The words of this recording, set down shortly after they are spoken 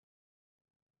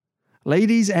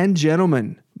Ladies and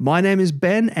gentlemen, my name is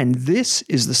Ben and this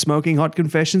is the Smoking Hot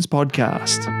Confessions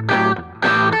podcast.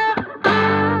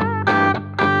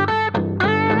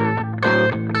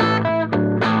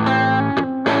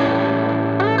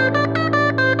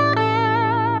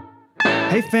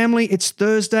 Hey family, it's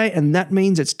Thursday and that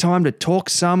means it's time to talk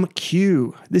some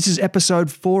Q. This is episode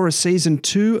 4 of season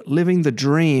 2, Living the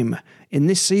Dream. In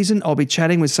this season, I'll be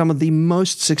chatting with some of the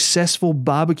most successful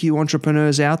barbecue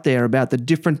entrepreneurs out there about the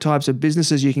different types of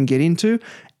businesses you can get into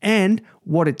and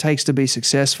what it takes to be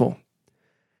successful.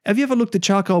 Have you ever looked at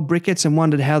charcoal briquettes and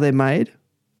wondered how they're made?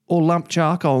 Or lumped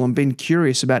charcoal and been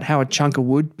curious about how a chunk of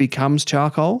wood becomes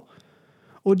charcoal?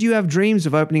 Or do you have dreams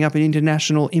of opening up an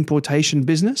international importation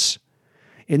business?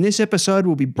 In this episode,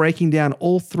 we'll be breaking down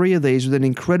all 3 of these with an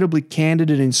incredibly candid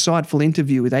and insightful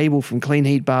interview with Abel from Clean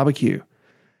Heat Barbecue.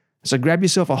 So grab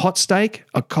yourself a hot steak,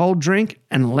 a cold drink,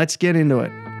 and let's get into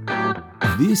it.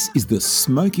 This is the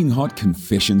Smoking Hot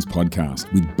Confessions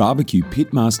podcast with barbecue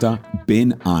pitmaster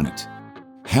Ben Arnott.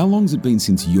 How long's it been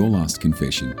since your last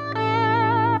confession?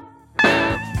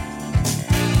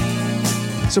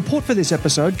 Support for this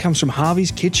episode comes from Harvey's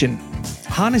Kitchen.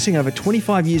 Harnessing over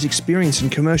 25 years' experience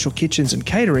in commercial kitchens and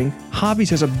catering,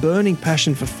 Harvey's has a burning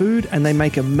passion for food and they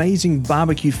make amazing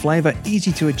barbecue flavour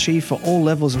easy to achieve for all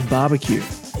levels of barbecue.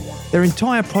 Their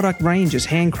entire product range is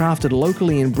handcrafted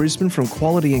locally in Brisbane from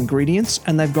quality ingredients,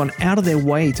 and they've gone out of their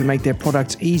way to make their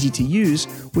products easy to use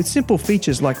with simple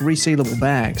features like resealable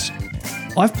bags.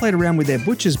 I've played around with their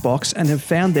butcher's box and have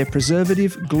found their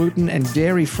preservative, gluten and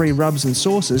dairy-free rubs and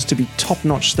sauces to be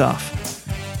top-notch stuff.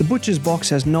 The butcher's box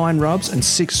has 9 rubs and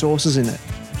 6 sauces in it.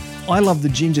 I love the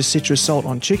ginger citrus salt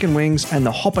on chicken wings and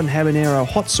the Hoppin' Habanero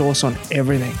hot sauce on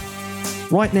everything.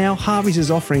 Right now, Harvey's is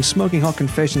offering Smoking Hot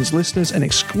Confessions listeners an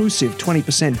exclusive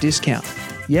 20% discount.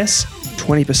 Yes,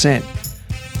 20%.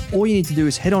 All you need to do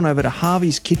is head on over to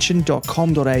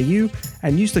harveyskitchen.com.au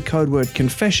and use the code word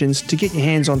CONFESSIONS to get your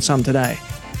hands on some today.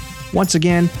 Once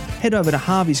again, head over to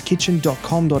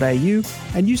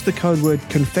harveyskitchen.com.au and use the code word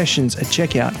CONFESSIONS at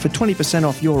checkout for 20%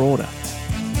 off your order.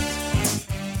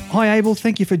 Hi Abel,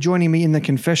 thank you for joining me in the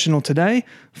confessional today.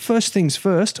 First things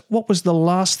first, what was the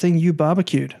last thing you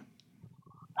barbecued?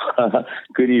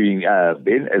 Good evening,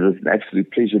 Ben. It was an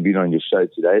absolute pleasure being on your show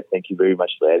today. Thank you very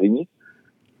much for having me.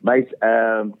 Mate,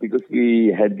 because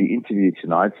we had the interview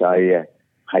tonight, I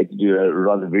had to do a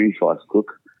rather very fast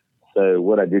cook. So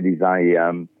what I did is I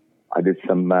did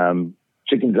some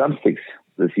chicken drumsticks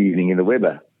this evening in the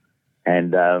Weber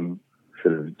and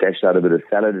sort of dashed out a bit of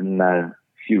salad and a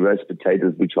few roast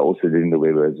potatoes, which I also did in the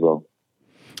Weber as well.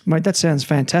 Mate, that sounds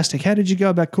fantastic. How did you go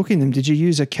about cooking them? Did you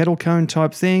use a kettle cone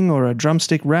type thing or a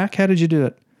drumstick rack? How did you do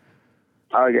it?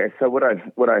 Okay, so what I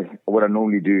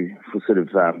normally do for sort of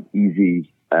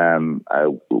easy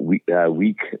week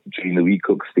during the week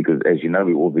cooks, because as you know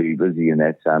we're all very busy in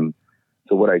that. So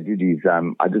what I did is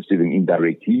I just do them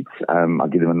indirect heat. I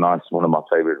give them a nice one of my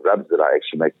favorite rubs that I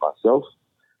actually make myself,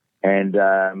 and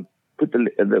put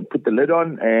the lid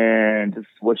on and just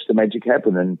watch the magic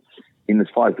happen. And in as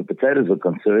far as the potatoes are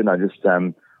concerned, I just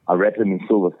I wrap them in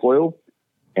silver foil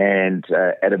and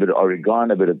add a bit of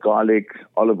oregano, a bit of garlic,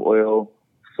 olive oil,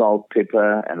 salt,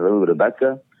 pepper, and a little bit of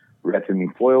butter. Wrap them in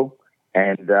foil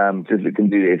and just let them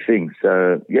do their thing.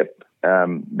 So, yep,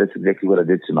 that's exactly what I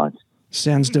did tonight.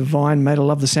 Sounds divine, mate. I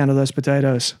love the sound of those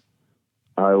potatoes.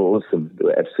 Oh, awesome. They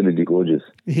were absolutely gorgeous.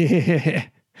 Yeah.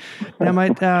 Now,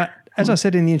 mate, as I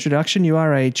said in the introduction, you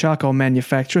are a charcoal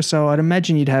manufacturer, so I'd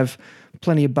imagine you'd have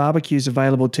plenty of barbecues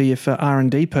available to you for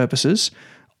R&D purposes.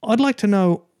 I'd like to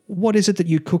know, what is it that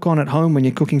you cook on at home when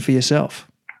you're cooking for yourself?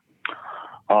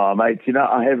 Oh, mate, you know,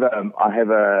 I have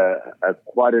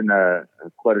quite an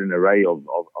array of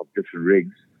different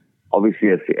rigs.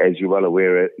 Obviously, as you're well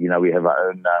aware, you know, we have our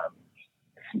own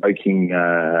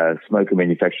smoker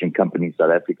manufacturing company in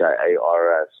South Africa,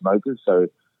 AR Smokers. So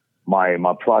my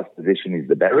prized position is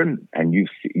the Baron, and you've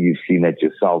seen that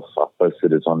yourself. I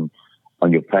posted it on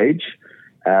your page.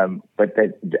 But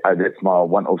that's my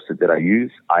one offset that I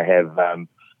use. I have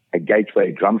a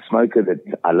Gateway drum smoker that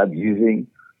I love using.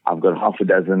 I've got half a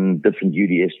dozen different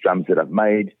UDS drums that I've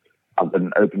made. I've got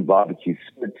an open barbecue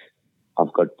spit.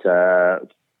 I've got a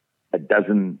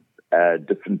dozen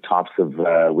different types of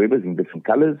Webers in different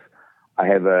colors. I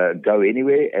have a Go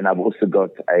Anywhere, and I've also got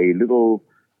a little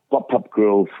pop-up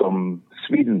grill from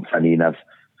Sweden, funny enough.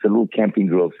 It's a little camping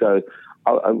grill. So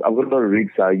I've got a lot of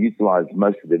rigs, so I utilize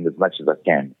most of them as much as I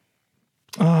can.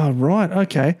 Oh, right.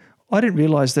 Okay. I didn't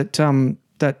realize that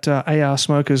AR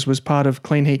Smokers was part of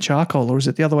Clean Heat Charcoal, or is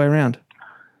it the other way around?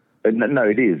 No,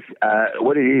 it is.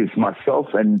 What it is,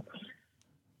 myself and,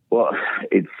 well,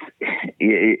 it's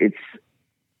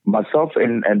myself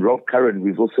and Rob Curran,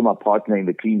 who's also my partner in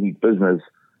the clean heat business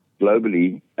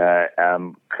globally.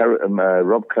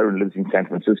 Rob Curran lives in San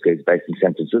Francisco. He's based in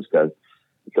San Francisco.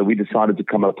 So we decided to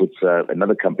come up with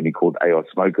another company called AR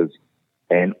Smokers,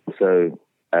 and also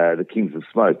the Kings of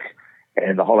Smoke.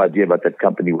 And the whole idea about that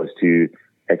company was to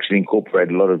actually incorporate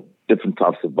a lot of different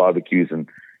types of barbecues, and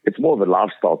it's more of a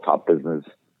lifestyle type business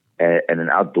and an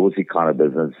outdoorsy kind of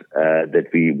business that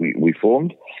we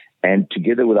formed. And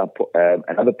together with our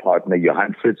another partner,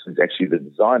 Johan Fritz, who's actually the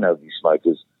designer of these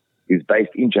smokers, who's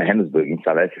based in Johannesburg in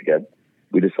South Africa,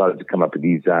 we decided to come up with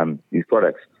these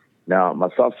products. Now,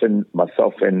 myself and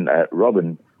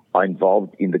Robin are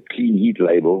involved in the Clean Heat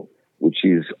label, which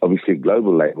is obviously a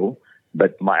global label.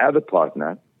 But my other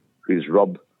partner, who's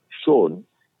Rob Sean,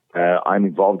 I'm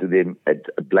involved with him at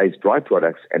Blaze Dry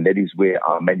Products, and that is where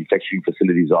our manufacturing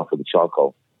facilities are for the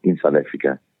charcoal in South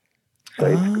Africa. So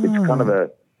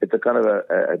it's kind of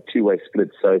a two-way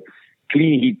split. So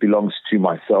Clean Heat belongs to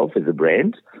myself as a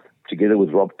brand, together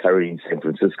with Rob Curry in San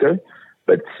Francisco.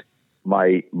 But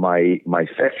my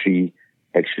factory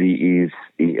actually is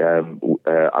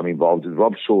I'm involved with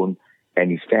Rob Sean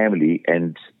and his family,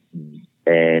 and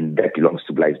that belongs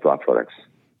to Blaze Dry Products.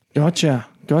 Gotcha.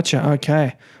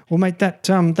 Okay. Well, mate,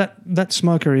 that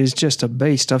smoker is just a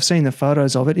beast. I've seen the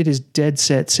photos of it. It is dead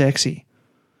set sexy.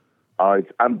 Oh,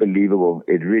 it's unbelievable.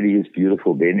 It really is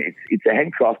beautiful, Ben. It's a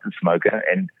handcrafted smoker,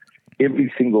 and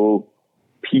every single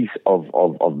piece of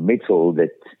metal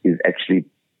that is actually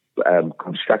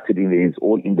constructed in there is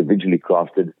all individually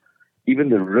crafted. Even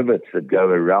the rivets that go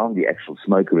around the actual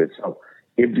smoker itself,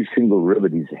 every single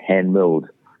rivet is hand milled.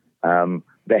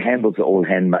 The handles are all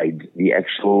handmade. The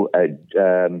actual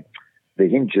the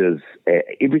hinges,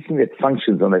 everything that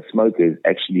functions on that smoker is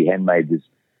actually handmade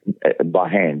by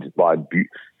hand by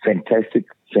fantastic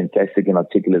and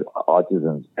articulate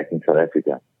artisans back in South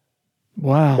Africa.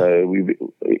 Wow! So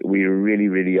we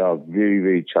really are very,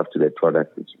 very chuffed with that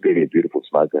product. It's really a beautiful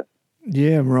smoker.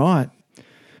 Yeah, right.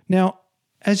 Now,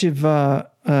 as you've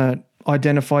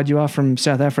identified, you are from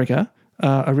South Africa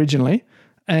originally,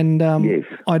 and yes.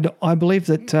 I believe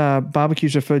that barbecue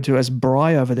is referred to as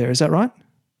braai over there. Is that right?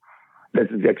 That's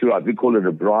exactly right. We call it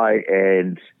a braai,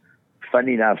 and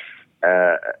funny enough,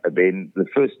 Ben, the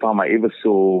first time I ever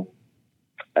saw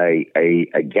a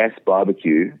gas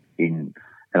barbecue and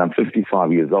I'm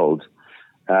 55 years old.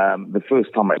 The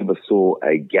first time I ever saw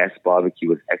a gas barbecue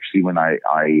was actually when I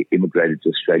immigrated to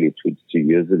Australia 22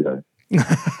 years ago.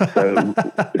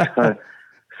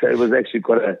 So it was actually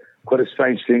quite a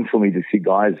strange thing for me to see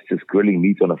guys just grilling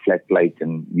meat on a flat plate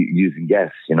and using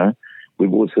gas. You know,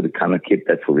 we've also kind of kept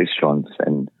that for restaurants,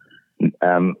 and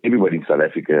everybody in South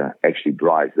Africa actually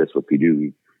braais. That's what we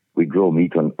do. We grill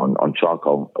meat on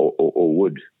charcoal or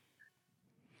wood.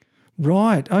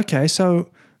 Right. Okay. So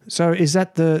is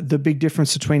that the big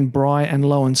difference between braai and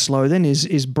low and slow then?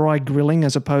 Is braai grilling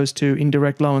as opposed to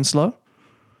indirect low and slow?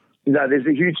 No, there's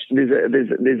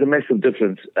a massive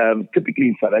difference. Typically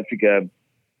in South Africa,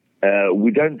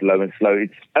 we don't low and slow.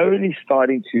 It's only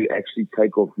starting to actually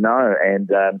take off now,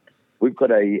 and we've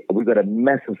got a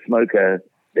massive smoker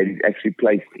that is actually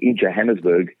placed in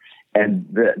Johannesburg, and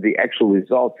the actual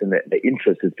results and the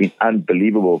interest has been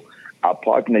unbelievable. Our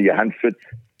partner Johan Fritz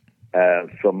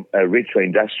from Retro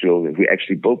Industrial, who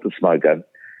actually built the smoker,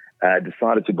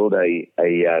 decided to build a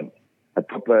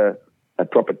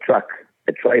proper truck,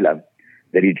 a trailer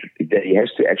that he has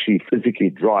to actually physically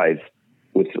drive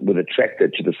with a tractor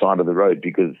to the side of the road,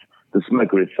 because the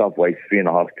smoker itself weighs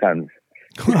 3.5 tons.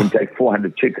 It can take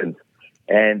 400 chickens.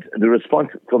 And the response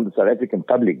from the South African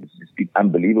public has just been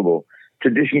unbelievable.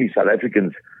 Traditionally, South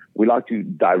Africans, we like to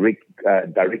direct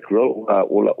grill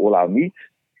all our meat,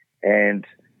 and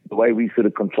the way we sort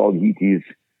of control heat is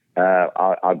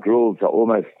our grills are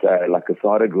almost like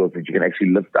asada grills that you can actually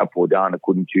lift up or down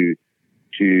according to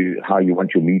how you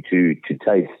want your meat to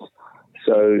taste.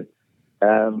 So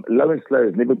low and slow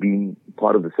has never been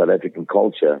part of the South African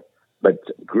culture, but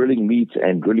grilling meat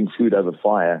and grilling food over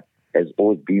fire has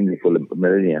always been there for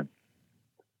millennia.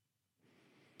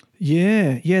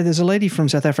 Yeah. There's a lady from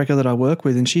South Africa that I work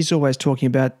with, and she's always talking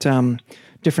about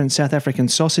different South African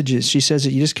sausages. She says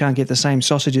that you just can't get the same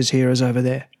sausages here as over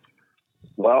there.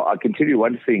 Well, I can tell you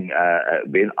one thing,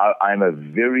 Ben. I'm a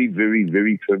very, very,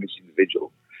 very privileged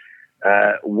individual.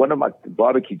 One of my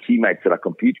barbecue teammates that I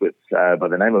compete with, by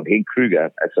the name of Henk Kruger,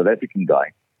 a South African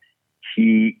guy,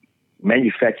 he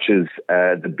manufactures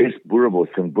the best boerewors,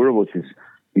 and boerewors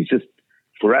is just,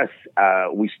 for us,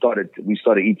 we started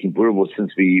eating boerewors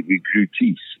since we grew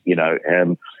teeth. You know,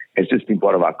 it's just been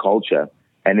part of our culture,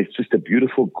 and it's just a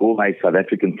beautiful gourmet South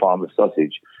African farmer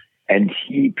sausage. And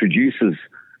he produces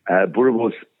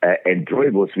boerewors and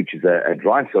rooibos, which is a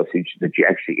dry sausage that you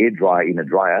actually air dry in a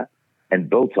dryer, and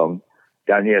biltong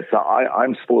down here. So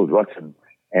I'm spoiled rotten.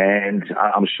 And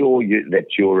I'm sure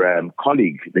that your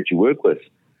colleague that you work with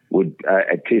would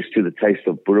attest to the taste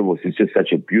of boerewors. It's just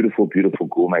such a beautiful, beautiful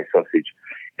gourmet sausage.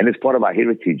 And it's part of our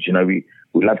heritage. You know, we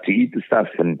love to eat the stuff,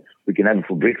 and we can have it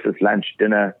for breakfast, lunch,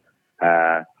 dinner.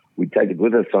 We take it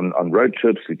with us on road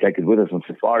trips. We take it with us on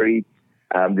safari.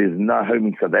 There's no home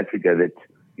in South Africa that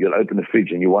you'll open the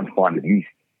fridge and you won't find at least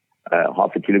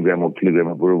half a kilogram or kilogram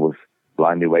of boerewors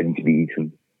lying there waiting to be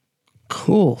eaten.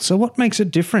 Cool. So what makes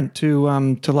it different to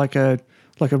like a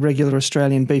regular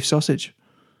Australian beef sausage?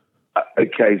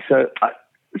 Okay, so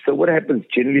what happens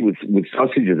generally with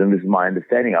sausages, and this is my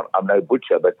understanding, I'm no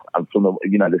butcher, but I'm from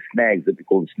the snags that we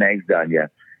call the snags down here.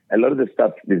 A lot of the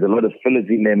stuff, there's a lot of fillers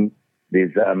in them.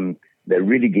 There's they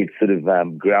really get sort of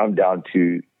ground down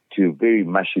to very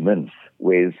mushy mince,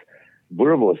 whereas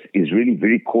boerewors is really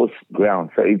very coarse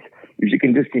ground. So it's, if you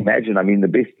can just imagine, I mean, the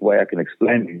best way I can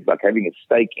explain it is like having a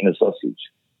steak in a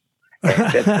sausage.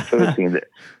 And that's the first thing.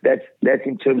 That's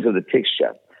in terms of the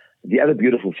texture. The other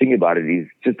beautiful thing about it is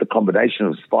just the combination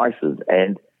of spices,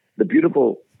 and the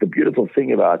beautiful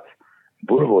thing about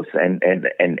boerewors and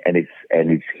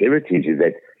its heritage is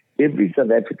that every South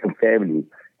African family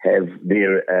have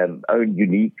their own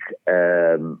unique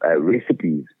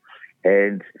recipes,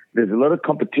 and there's a lot of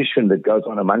competition that goes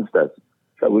on amongst us.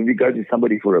 So when we go to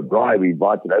somebody for a braai, we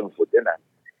invite it over for dinner,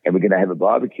 and we're going to have a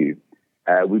barbecue.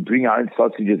 We bring our own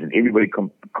sausages, and everybody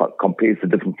compares the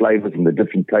different flavors and the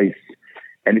different tastes,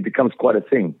 and it becomes quite a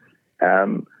thing.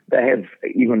 They have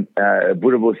even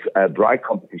boerewors braai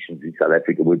competitions in South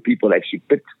Africa where people actually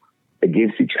pit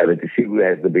against each other to see who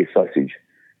has the best sausage,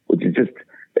 which is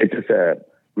it's just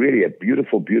really a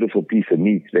beautiful, beautiful piece of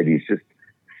meat that is just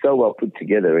so well put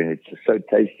together, and it's just so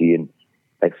tasty and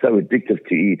it's so addictive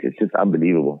to eat. It's just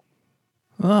unbelievable.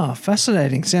 Oh,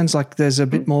 fascinating. Sounds like there's a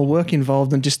bit more work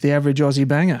involved than just the average Aussie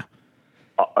banger.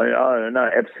 Oh, no,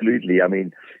 absolutely. I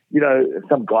mean,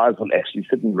 some guys will actually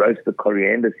sit and roast the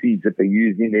coriander seeds that they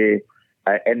use in there,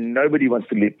 and nobody wants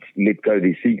to let go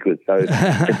their secrets. So it's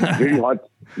very hard,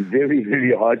 very,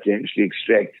 very hard to actually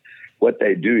extract what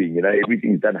they're doing.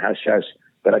 Everything's done hush-hush.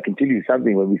 But I can tell you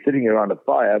something, when we're sitting around a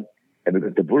fire and we've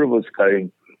got the boerewors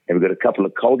going and we've got a couple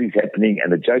of coldies happening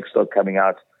and the jokes start coming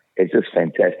out, it's just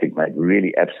fantastic, mate.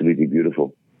 Really, absolutely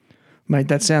beautiful. Mate,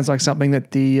 that sounds like something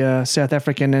that the South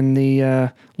African and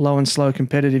the low and slow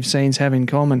competitive scenes have in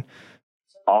common.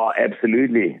 Oh,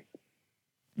 absolutely.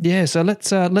 Yeah, so let's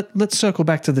circle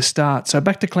back to the start. So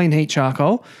back to Clean Heat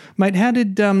Charcoal, mate. How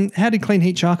did Clean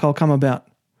Heat Charcoal come about?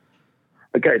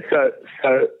 Okay, so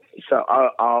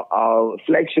our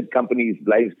flagship company is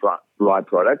Blaze Braai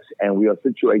Products, and we are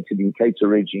situated in Cato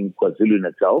Ridge in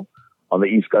KwaZulu-Natal on the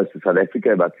east coast of South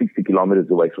Africa, about 60 kilometers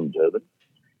away from Durban.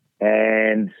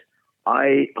 And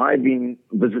I've been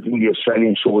visiting the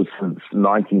Australian shores since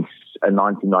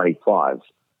 1995.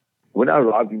 When I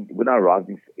arrived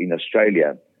in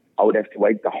Australia, I would have to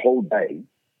wait the whole day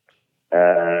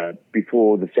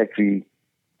before the factory,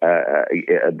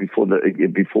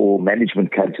 before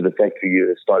management came to the factory.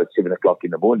 It started at 7 o'clock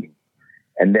in the morning,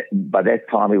 and by that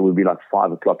time it would be like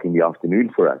 5 o'clock in the afternoon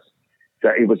for us. So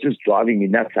it was just driving me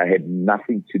nuts. I had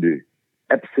nothing to do,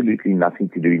 absolutely nothing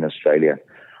to do in Australia.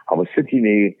 I was sitting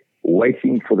there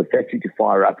waiting for the factory to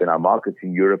fire up in our markets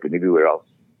in Europe and everywhere else.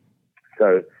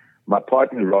 So my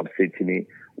partner Rob said to me,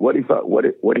 "What if I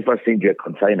send you a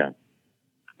container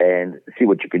and see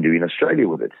what you can do in Australia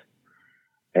with it?"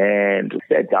 And we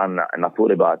sat down and I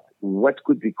thought about what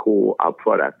could we call our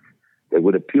product that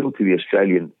would appeal to the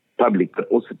Australian public, but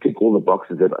also tick all the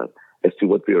boxes as to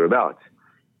what we were about.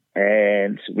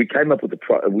 And we came up with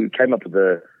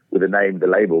the name, the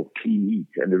label Clean Heat.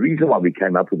 And the reason why we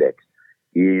came up with that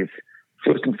is,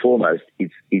 first and foremost,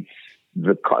 it's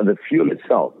the fuel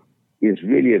itself is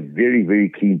really a very, very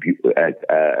clean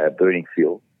burning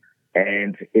fuel,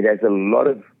 and it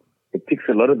ticks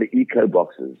a lot of the eco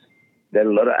boxes that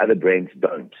a lot of other brands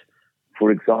don't.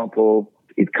 For example,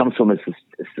 it comes from a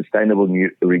sustainable,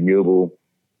 renewable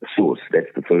source.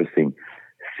 That's the first thing.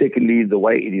 Secondly, the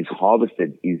way it is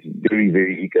harvested is very,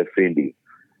 very eco-friendly.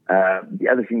 The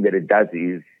other thing that it does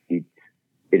is it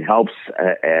helps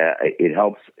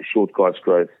short grass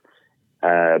growth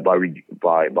by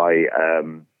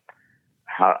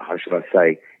how should I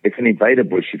say? It's an invader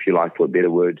bush, if you like, for a better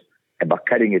word. And by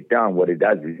cutting it down, what it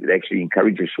does is it actually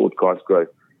encourages short grass growth,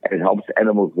 and it helps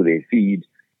animals with their feed.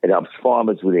 It helps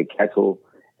farmers with their cattle,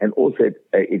 and also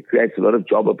it creates a lot of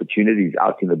job opportunities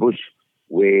out in the bush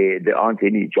where there aren't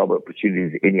any job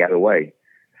opportunities any other way.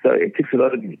 So it ticks a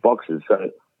lot of these boxes.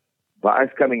 So by us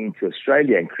coming into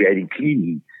Australia and creating clean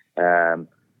heat,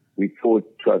 we thought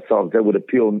to ourselves that would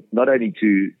appeal not only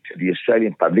to the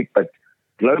Australian public, but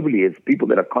globally as people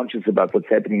that are conscious about what's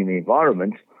happening in the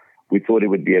environment. We thought it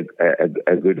would be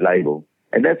a good label.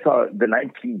 And that's how the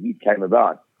name Clean Heat came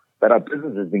about. But our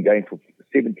business has been going for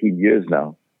 17 years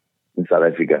now in South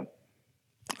Africa.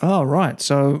 Oh, right.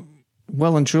 So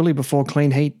well and truly before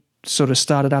Clean Heat sort of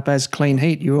started up as Clean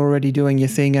Heat, you were already doing your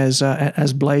thing as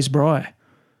Blaze Bry.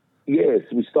 Yes,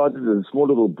 we started as a small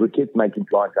little briquette making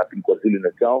plant up in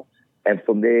KwaZulu-Natal. And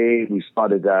from there, we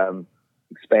started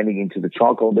expanding into the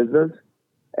charcoal business.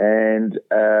 And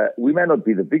we may not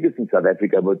be the biggest in South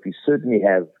Africa, but we certainly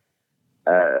have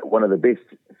one of the best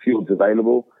fields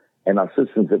available. And our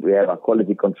systems that we have, our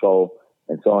quality control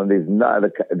and so on. There's no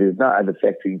other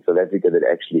factory in South Africa that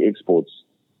actually exports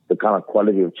the kind of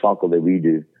quality of charcoal that we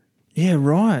do. Yeah,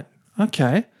 right.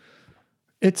 Okay.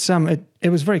 It's it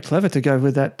was very clever to go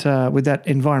with that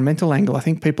environmental angle. I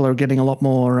think people are getting a lot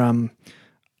more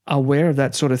aware of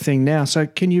that sort of thing now. So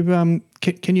can you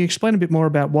explain a bit more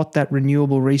about what that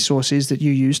renewable resource is that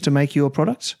you use to make your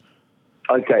products?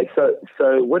 Okay,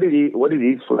 so what it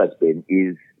is for us, Ben,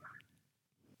 is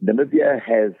Namibia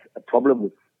has a problem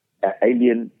with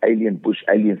alien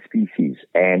species,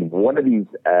 and one of these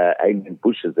alien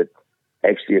bushes that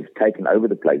actually have taken over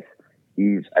the place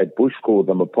is a bush called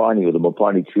the Mopani, or the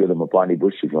Mopani tree, or the Mopani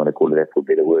bush, if you want to call it that for a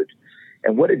better word.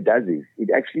 And what it does is it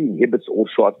actually inhibits all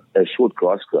short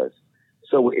grass growth.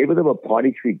 So wherever the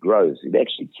Mopani tree grows, it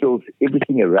actually kills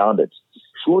everything around it.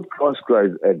 Short grass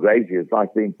graziers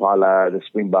like the impala, the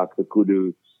springbuck, the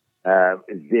kudu,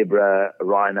 zebra,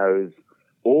 rhinos,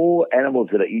 all animals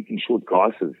that are eating short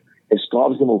grasses, it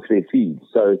starves them of their feed.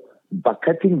 So by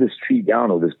cutting this tree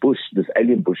down, or this bush, this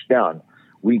alien bush down,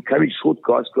 we encourage short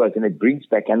grass growth, and it brings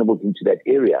back animals into that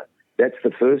area. That's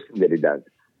the first thing that it does.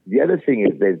 The other thing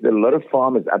is there's a lot of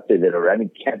farmers up there that are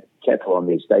running cattle on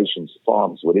their stations,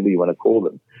 farms, whatever you want to call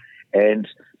them. And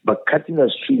by cutting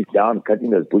those trees down,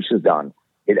 cutting those bushes down,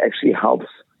 it actually helps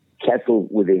cattle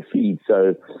with their feed.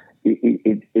 So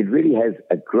it really has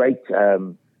a great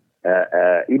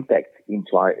impact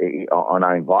on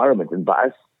our environment. And by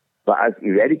us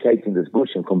eradicating this bush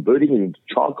and converting it into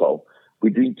charcoal, we're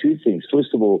doing two things. First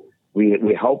of all,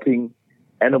 we're helping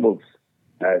animals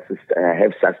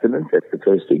have sustenance. That's the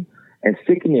first thing. And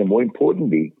secondly, and more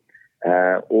importantly,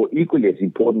 or equally as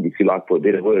important, if you like, for a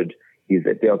better word, is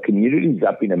that there are communities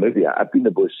up in Namibia, up in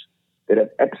the bush, that have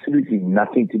absolutely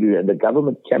nothing to do, and the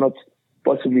government cannot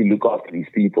possibly look after these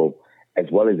people as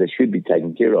well as they should be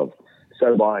taken care of.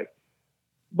 So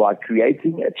by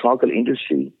creating a charcoal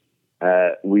industry,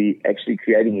 we actually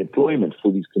creating employment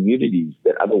for these communities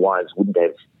that otherwise wouldn't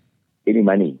have any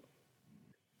money.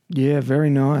 Yeah, very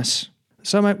nice.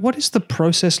 So, mate, what is the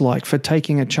process like for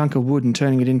taking a chunk of wood and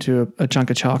turning it into a chunk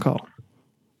of charcoal?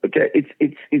 Okay,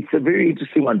 it's a very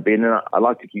interesting one, Ben, and I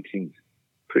like to keep things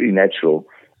pretty natural.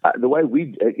 The way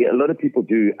a lot of people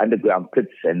do underground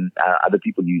pits, and other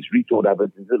people use retort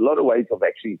ovens. There's a lot of ways of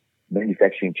actually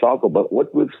manufacturing charcoal, but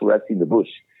what works for us in the bush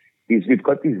is we've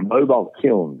got these mobile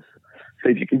kilns. So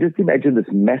if you can just imagine this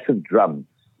massive drum,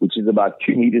 which is about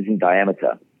 2 meters in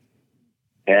diameter,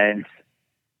 and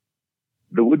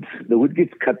the wood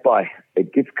gets cut by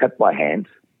hand.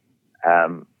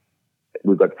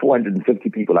 We've got 450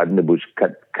 people out in the bush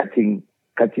cutting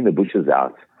the bushes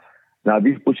out. Now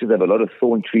these bushes have a lot of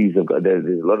thorn trees. There's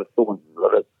a lot of thorns, a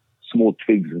lot of small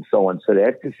twigs, and so on. So they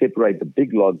have to separate the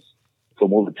big logs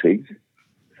from all the twigs.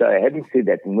 So having said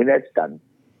that, and when that's done,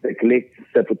 they collect.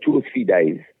 So for 2 or 3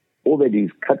 days, all they do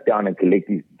is cut down and collect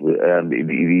these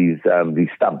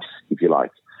stumps, if you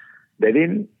like.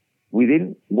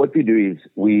 What we do is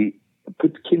we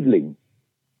put kindling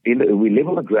we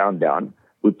level the ground down,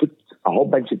 we put a whole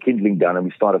bunch of kindling down, and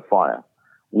we start a fire.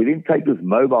 We then take this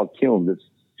mobile kiln,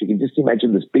 you can just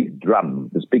imagine this big drum,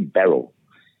 this big barrel,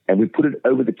 and we put it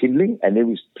over the kindling, and then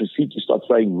we proceed to start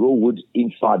throwing raw wood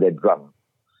inside that drum.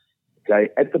 Okay,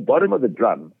 at the bottom of the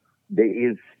drum,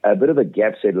 there is a bit of a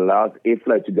gap so it allows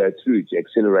airflow to go through to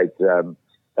accelerate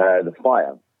the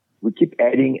fire. We keep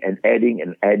adding and adding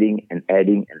and adding and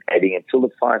adding and adding until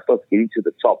the fire starts getting to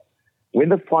the top. When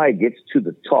the fire gets to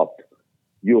the top,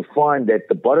 you'll find that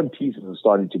the bottom pieces are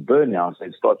starting to burn now, so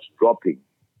it starts dropping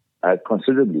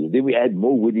considerably. Then we add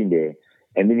more wood in there.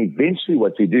 And then eventually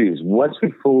what we do is once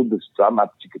we fill this drum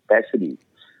up to capacity,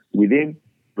 we then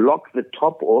block the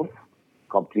top off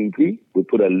completely. We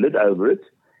put a lid over it,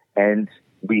 and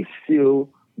we seal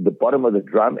the bottom of the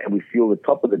drum, and we seal the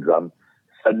top of the drum.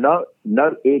 So no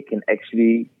air can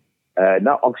actually,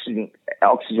 no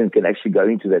oxygen can actually go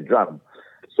into that drum.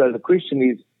 So the question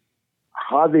is,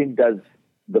 how then does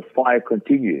the fire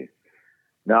continue?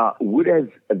 Now, wood has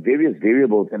various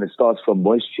variables, and it starts from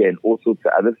moisture and all sorts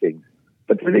of other things.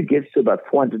 But when it gets to about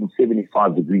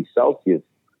 475 degrees Celsius,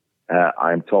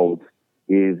 I'm told,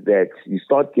 is that you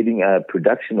start getting a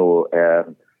production or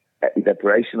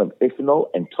evaporation of ethanol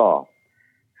and tar.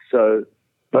 So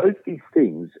both these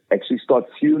things actually start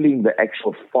fueling the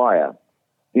actual fire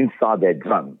inside that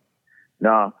drum.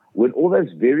 Now, when all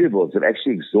those variables have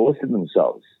actually exhausted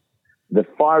themselves, the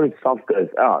fire itself goes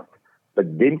out,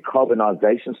 but then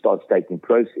carbonization starts taking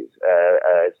place, if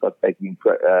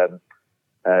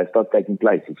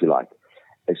you like.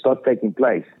 It starts taking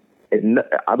place.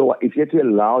 Otherwise, if you had to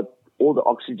allow all the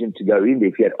oxygen to go in there,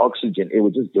 if you had oxygen, it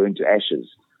would just burn to ashes.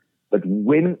 But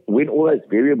when all those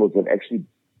variables have actually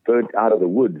burnt out of the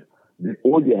wood, then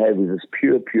all you have is this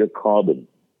pure carbon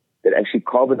that actually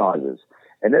carbonizes.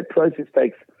 And that process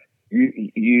takes,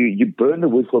 you burn the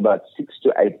wood for about 6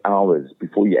 to 8 hours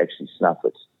before you actually snuff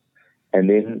it. And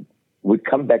then we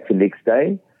come back the next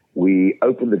day, we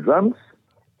open the drums,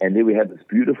 and then we have this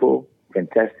beautiful,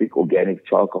 fantastic organic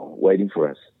charcoal waiting for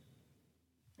us.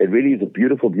 It really is a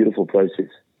beautiful, beautiful process.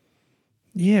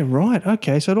 Yeah, right.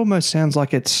 Okay, so it almost sounds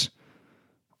like it's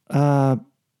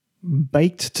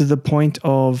baked to the point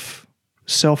of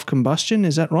self-combustion.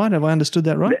 Is that right? Have I understood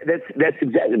that right? That's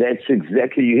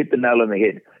exactly. You hit the nail on the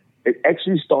head. It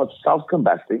actually starts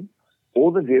self-combusting. All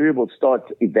the variables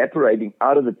start evaporating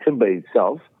out of the timber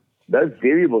itself. Those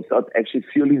variables start actually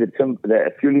fueling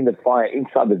the fire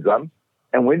inside the drum.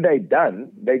 And when they're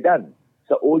done, they're done.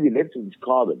 So all you're left with is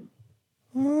carbon.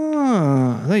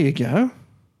 Ah, there you go.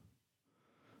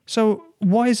 So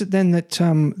why is it then that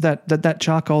that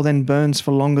charcoal then burns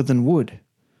for longer than wood?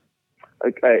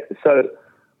 Okay, so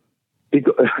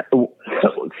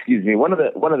excuse me. One of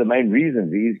the main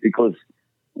reasons is because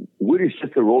wood is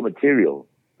just a raw material.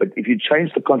 But if you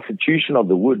change the constitution of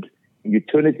the wood and you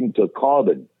turn it into a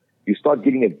carbon, you start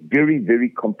getting a very, very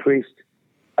compressed,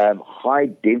 high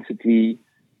density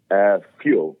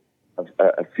fuel,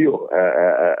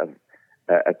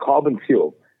 a carbon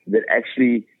fuel that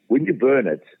actually, when you burn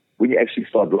it, when you actually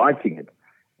start lighting it,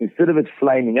 instead of it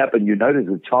flaming up, and you notice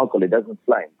with charcoal, it doesn't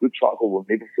flame. Good charcoal will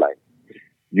never flame.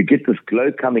 You get this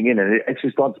glow coming in, and it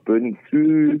actually starts burning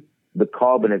through the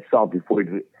carbon itself before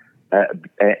it,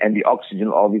 and the oxygen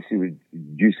obviously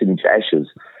reduce it into ashes.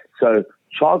 So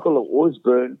charcoal will always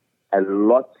burn a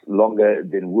lot longer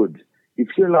than wood.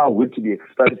 If you allow wood to be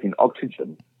exposed in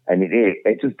oxygen and in air,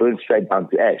 it just burns straight down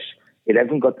to ash. It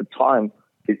hasn't got the time.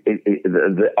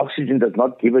 The oxygen does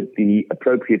not give it the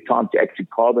appropriate time to actually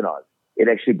carbonize. It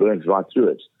actually burns right through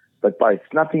it. But by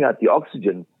snuffing out the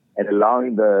oxygen and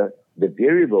allowing the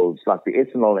variables like the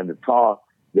ethanol and the tar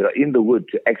that are in the wood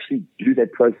to actually do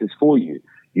that process for you,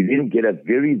 you then get a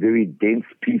very, very dense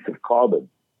piece of carbon,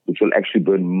 which will actually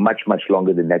burn much, much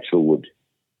longer than natural wood.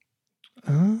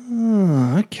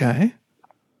 Ah, okay.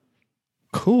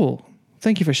 Cool.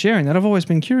 Thank you for sharing that. I've always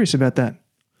been curious about that.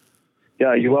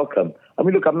 Yeah, you're welcome. I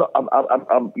mean, look, I'm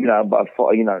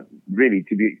really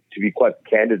to be quite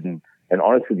candid and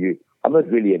honest with you, I'm not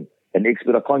really an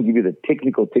expert. I can't give you the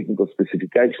technical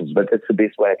specifications, but that's the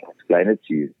best way I can explain it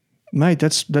to you. Mate,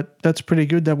 that's pretty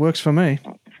good. That works for me.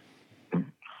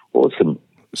 Awesome.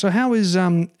 So how is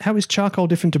charcoal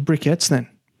different to briquettes then?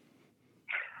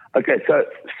 Okay,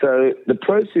 so the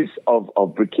process of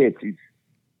briquettes is,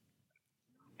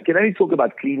 I can only talk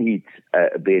about clean heat,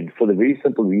 Ben, for the very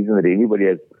simple reason that everybody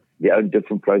has their own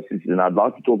different processes, and I'd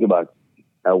like to talk about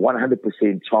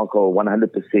 100% charcoal,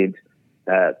 100%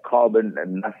 carbon,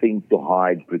 and nothing to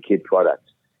hide briquette product,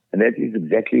 and that is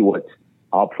exactly what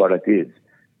our product is.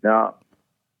 Now,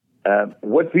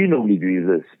 what we normally do is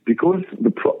this, because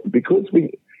the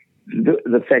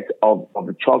fact of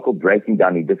the charcoal breaking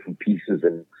down in different pieces,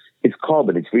 and it's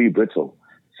carbon, it's very brittle.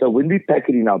 So when we pack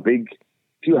it in our big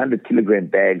 200 kilogram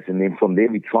bags, and then from there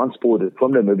we transport it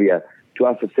from Namibia to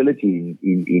our facility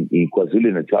in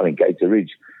KwaZulu-Natal in Gator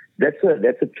Ridge, that's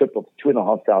a trip of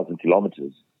 2,500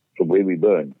 kilometers from where we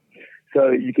burn.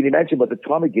 So you can imagine by the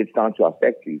time it gets down to our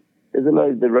factory, the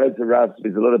roads are rough,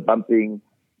 there's a lot of bumping,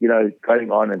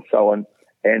 going on and so on.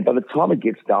 And by the time it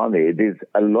gets down there's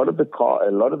a lot of the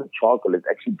charcoal is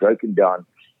actually broken down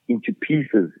into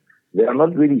pieces that are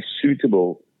not really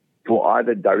suitable for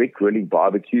either direct grilling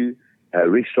barbecue,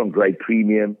 restaurant grade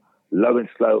premium, low and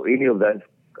slow, any of those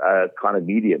kind of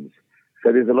mediums.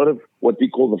 So there's a lot of what we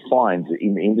call the fines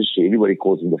in the industry. Everybody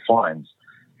calls them the fines.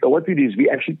 So what we do is we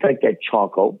actually take that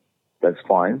charcoal, those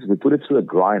fines, we put it through a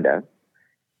grinder,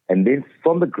 and then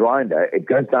from the grinder, it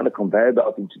goes down a conveyor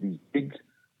belt into these big,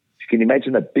 you can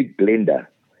imagine a big blender.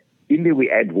 In there we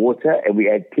add water, and we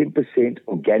add 10%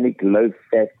 organic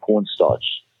low-fat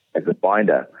cornstarch as a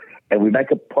binder. and we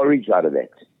make a porridge out of that.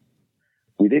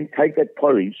 We then take that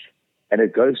porridge and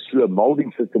it goes through a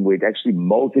molding system where it actually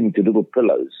molds into little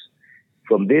pillows.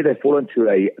 From there, they fall into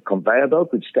a conveyor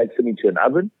belt, which takes them into an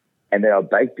oven, and they are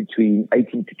baked between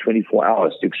 18 to 24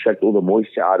 hours to extract all the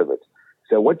moisture out of it.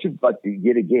 So what you've got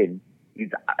yet again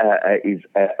is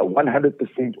a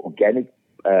 100% organic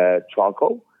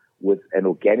charcoal with an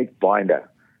organic binder.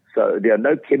 So there are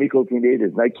no chemicals in there.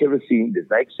 There's no kerosene. There's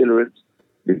no accelerants.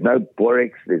 There's no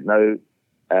borax. There's no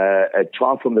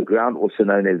char from the ground, also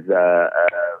known as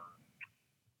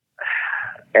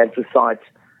anthracite.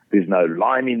 There's no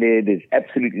lime in there. There's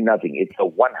absolutely nothing. It's a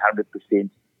 100%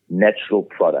 natural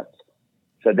product.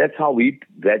 So that's how we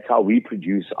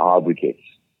produce our briquettes.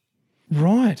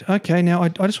 Right. Okay. Now I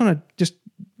just want to just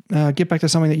get back to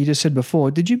something that you just said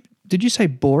before. Did you say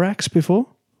borax before?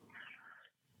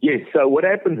 Yes. So what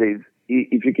happens is,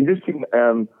 if you can just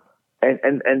and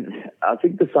I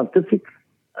think the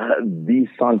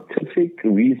scientific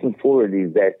reason for it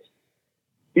is that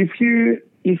if you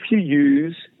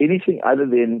use anything other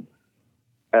than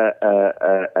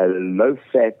a low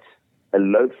fat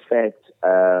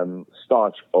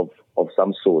starch of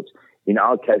some sort, in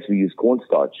our case we use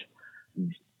cornstarch,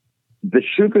 the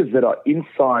sugars that are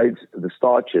inside the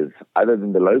starches, other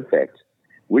than the low fat,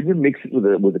 when you mix it with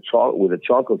a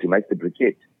charcoal to make the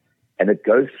briquette, and it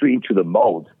goes through into the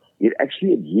mold, it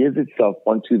actually adheres itself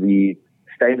onto the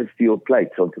stainless steel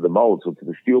plates, onto the molds, onto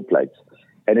the steel plates,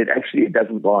 and it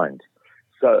doesn't bind.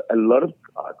 So a lot of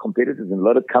competitors and a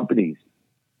lot of companies,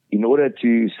 in order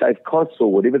to save costs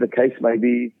or whatever the case may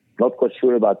be, not quite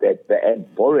sure about that, they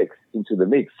add borax into the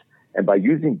mix. And by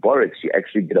using borax, you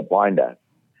actually get a binder.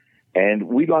 And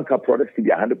we like our products to be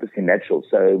 100% natural,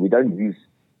 so we don't use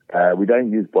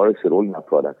borax at all in our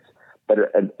products. But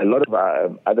a lot of our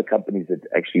other companies that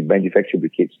actually manufacture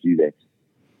briquettes do that.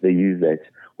 They use that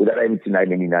without aiming to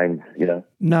name any names, you know.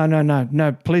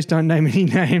 No. Please don't name any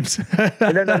names. No.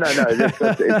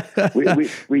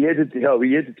 We're here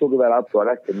to talk about our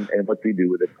product and what we do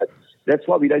with it. But that's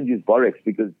why we don't use borax,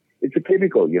 because it's a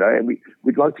chemical, you know, and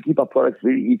we'd like to keep our products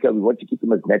very eco. We want to keep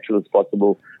them as natural as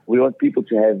possible. We want people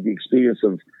to have the experience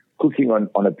of cooking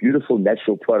on a beautiful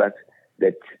natural product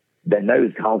that they know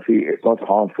is healthy, it's not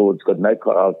harmful, it's got no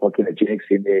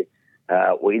carcinogenics in there,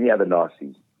 or any other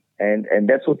nasties. And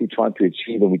that's what we're trying to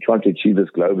achieve, and we're trying to achieve this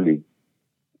globally.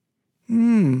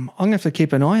 I'm going to have to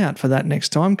keep an eye out for that next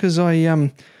time, because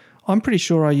I'm pretty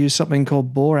sure I use something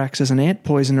called borax as an ant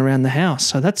poison around the house.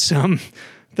 So that's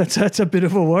a bit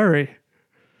of a worry.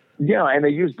 Yeah, and they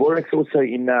use borax also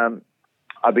in,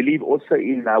 I believe, also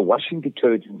in washing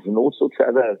detergents and all sorts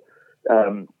of other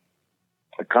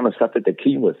kind of stuff that they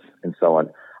clean with and so on.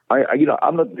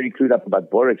 I'm not very clued up about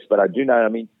borax, but I do know. I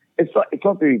mean, it's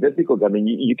not very difficult. I mean,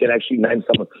 you can actually name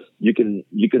some. You can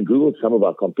Google some of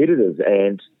our competitors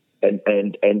and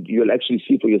you'll actually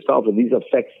see for yourself. And these are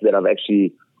facts that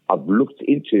I've looked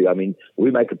into. I mean, we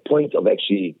make a point of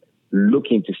actually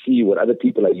looking to see what other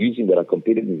people are using, that our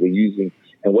competitors are using,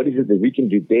 and what is it that we can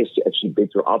do best to actually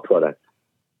better our product.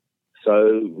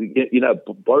 So,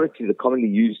 borax is a commonly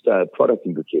used product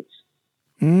in briquettes.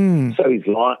 So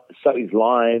is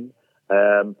lime.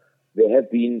 There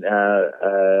have been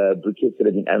briquettes that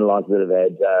have been analyzed that have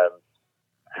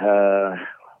had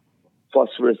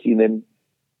phosphorus in them,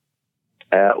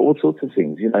 all sorts of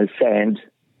things. You know, sand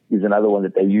is another one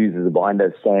that they use as a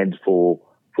binder, sand for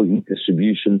heat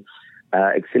distribution.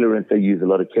 Accelerants, they use a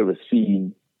lot of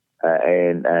kerosene,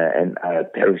 and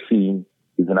paraffin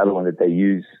is another one that they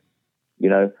use. You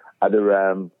know,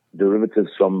 other derivatives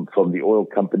from the oil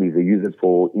companies, they use it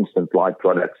for instant light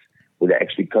products where they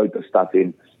actually coat the stuff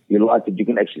in. You light it, you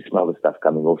can actually smell the stuff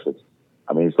coming off it.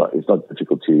 I mean, it's not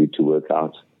difficult to work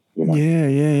out. You know?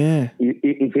 Yeah.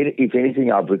 If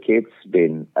anything, our briquettes,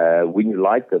 Ben, when you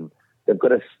light them, they've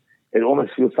got it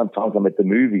almost feels sometimes I'm at the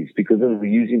movies, because we're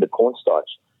using the cornstarch.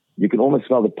 You can almost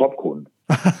smell the popcorn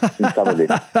in some of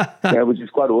them, which is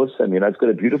quite awesome. You know, it's got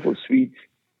a beautiful, sweet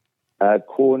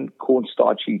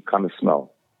cornstarchy kind of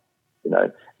smell. You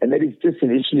know, and that is just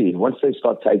initially. Once they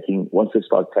start taking, and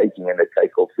they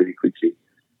take off really quickly,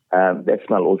 that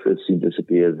smell also soon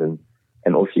disappears, and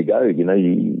off you go. You know,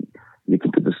 you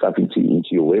can put the stuff into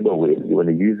your web or wherever you want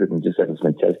to use it, and just have this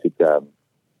fantastic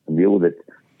meal that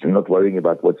you're not worrying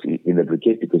about what's in the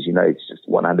briquette, because you know it's just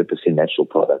 100% natural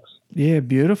products. Yeah,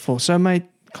 beautiful. So, mate,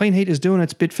 Clean Heat is doing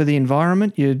its bit for the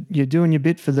environment. You're doing your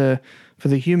bit for the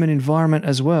human environment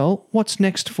as well. What's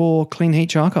next for Clean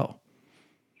Heat Charcoal?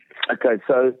 Okay,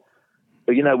 so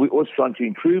you know, we're always trying to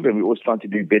improve, and we're always trying to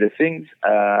do better things.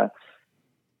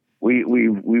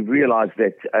 we've realized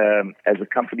that as a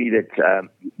company that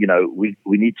we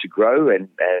need to grow and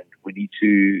we need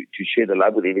to share the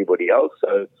love with everybody else.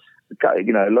 So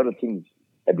a lot of things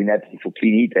have been happening for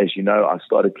Clean Heat. As you know, I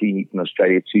started Clean Heat in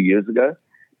Australia 2 years ago,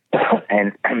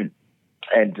 and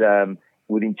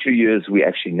within 2 years we're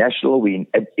actually national. We're in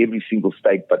every single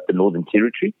state but the Northern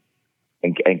Territory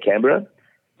and Canberra.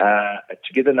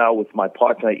 Together now with my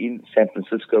partner in San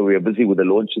Francisco, we are busy with the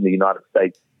launch in the United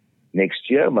States next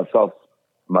year. Myself,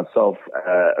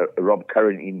 Rob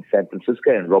Curran in San Francisco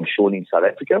and Rob Shawn in South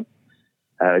Africa.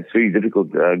 It's very difficult.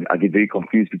 I get very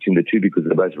confused between the two because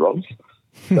they're both Robs.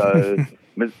 So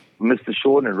Mr.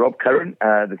 Shawn and Rob Curran,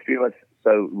 the three of us.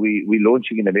 So we're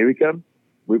launching in America.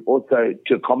 We've also,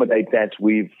 to accommodate that,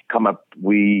 we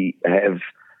have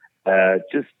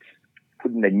just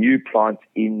put in a new plant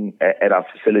in at our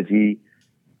facility,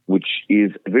 which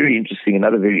is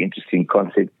another very interesting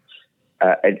concept.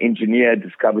 An engineer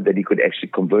discovered that he could actually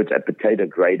convert a potato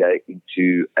grader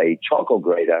into a charcoal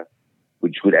grader,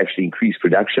 which would actually increase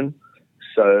production.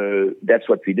 So that's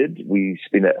what we did. We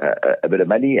spent a bit of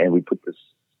money and we put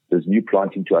this new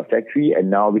plant into our factory, and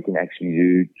now we can actually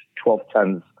do 12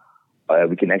 tons.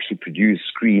 We can actually produce,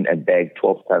 screen, and bag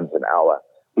 12 tons an hour,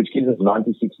 which gives us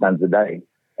 96 tons a day.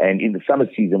 And in the summer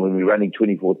season, when we're running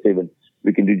 24/7,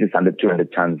 we can do just under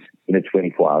 200 tons in a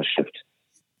 24-hour shift.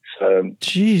 So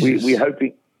we're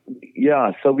hoping,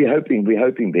 So we're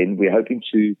hoping, Ben. We're hoping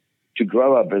to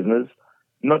grow our business,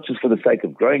 not just for the sake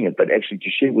of growing it, but actually to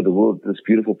share with the world this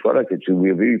beautiful product that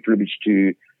we're very privileged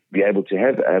to be able to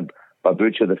have by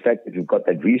virtue of the fact that we've got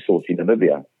that resource in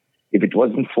Namibia. If it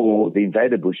wasn't for the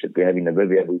invader bush that we have in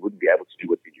Namibia, we wouldn't be able to do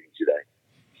what we're doing today.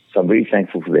 So I'm very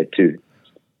thankful for that too.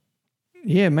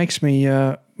 Yeah, it makes me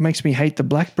hate the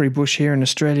blackberry bush here in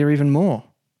Australia even more.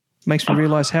 Makes me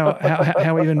realise how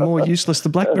even more useless the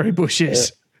blackberry bush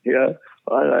is. Yeah,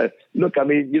 I know. Look, I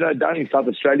mean, down in South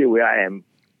Australia where I am,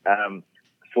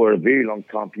 for a very long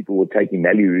time, people were taking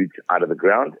mallee roots out of the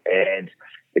ground, and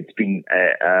it's been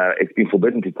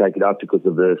forbidden to take it out because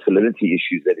of the salinity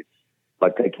issues that it's by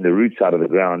taking the roots out of the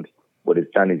ground. What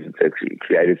it's done is it's actually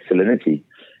created salinity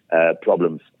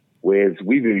problems. Whereas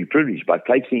we're very privileged by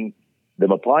taking the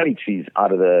mapani trees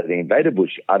out of the invader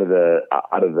bush out of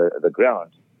the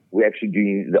ground. We're actually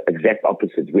doing the exact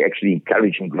opposite. We're actually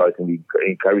encouraging growth and we're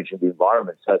encouraging the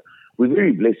environment. So we're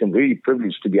very blessed and very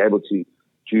privileged to be able to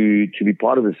be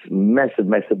part of this massive,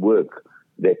 massive work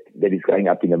that is going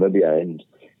up in Namibia. And,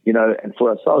 and for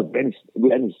ourselves,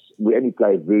 we only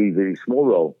play a very, very small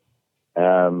role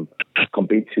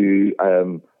compared to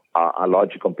our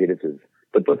larger competitors.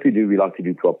 But what we do, we like to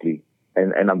do properly.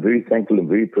 And I'm very thankful and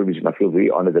very privileged, and I feel very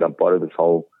honored that I'm part of this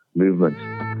whole movement.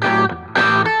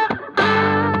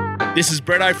 This is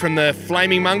Bretto from the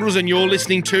Flaming Mongrels, and you're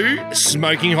listening to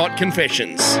Smoking Hot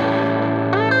Confessions.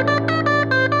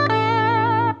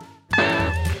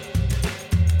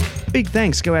 Big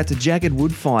thanks go out to Jagged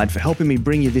Wood-Fired for helping me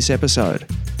bring you this episode.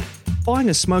 Buying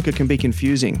a smoker can be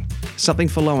confusing. Something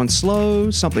for low and slow,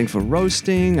 something for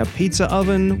roasting, a pizza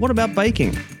oven. What about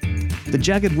baking? The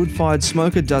Jagged Wood-Fired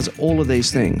smoker does all of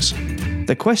these things.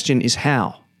 The question is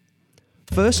how.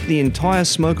 First, the entire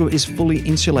smoker is fully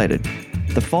insulated.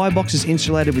 The firebox is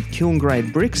insulated with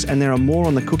kiln-grade bricks, and there are more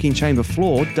on the cooking chamber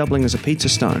floor, doubling as a pizza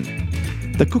stone.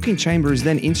 The cooking chamber is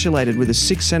then insulated with a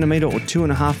 6cm or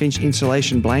 2.5-inch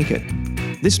insulation blanket.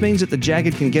 This means that the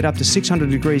Jagged can get up to 600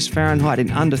 degrees Fahrenheit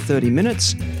in under 30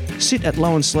 minutes, sit at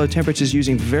low and slow temperatures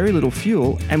using very little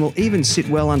fuel, and will even sit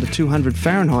well under 200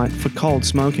 Fahrenheit for cold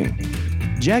smoking.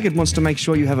 Jagged wants to make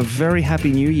sure you have a very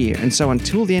happy new year, and so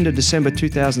until the end of December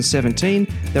 2017,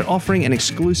 they're offering an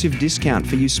exclusive discount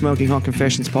for you Smoking Hot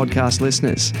Confessions podcast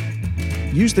listeners.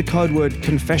 Use the code word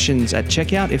CONFESSIONS at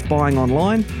checkout if buying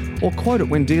online, or quote it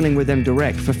when dealing with them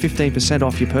direct for 15%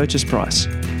 off your purchase price.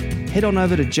 Head on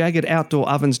over to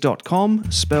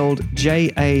jaggedoutdoorovens.com, spelled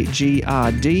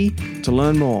J-A-G-R-D, to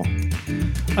learn more.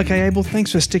 Okay, Abel,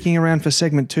 thanks for sticking around for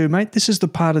segment 2, mate. This is the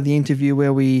part of the interview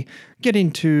where we get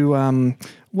into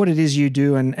what it is you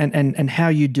do and how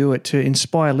you do it to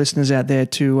inspire listeners out there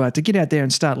to get out there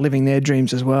and start living their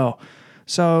dreams as well.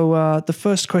 So the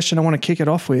first question I want to kick it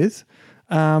off with,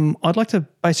 I'd like to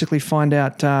basically find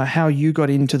out how you got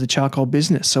into the charcoal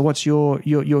business. So what's your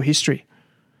history?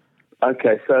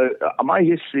 Okay, so my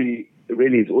history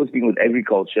really has always been with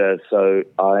agriculture. So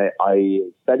I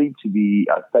studied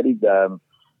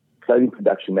clothing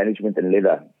production management and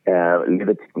leather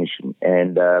technician.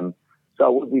 And so I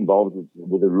was involved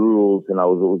with the rurals, and I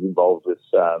was always involved with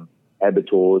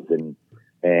abattoirs and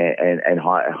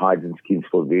hides and skins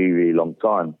for a very, very long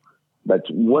time. But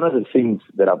one of the things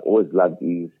that I've always loved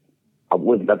is I've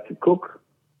always loved to cook,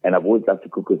 and I've always loved to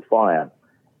cook with fire.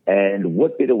 And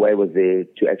what better way was there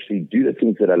to actually do the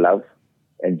things that I love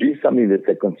and do something that's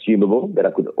a consumable that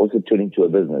I could also turn into a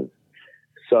business.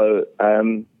 So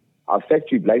our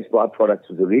factory, Blaze Byproducts,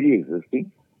 was already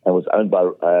existing and was owned by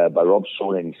Rob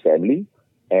Shaw and his family.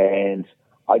 And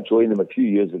I joined them a few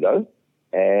years ago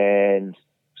and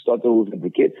started with the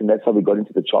briquettes, and that's how we got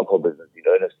into the charcoal business in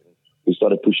earnest. We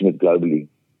started pushing it globally.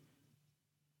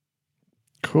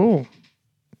 Cool.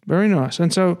 Very nice.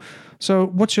 And so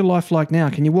what's your life like now?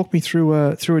 Can you walk me through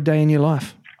a day in your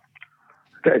life?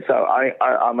 Okay, so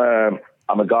I'm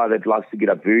a guy that likes to get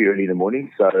up very early in the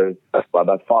morning. So by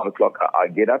about 5 o'clock, I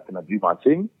get up and I do my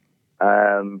thing.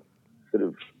 Sort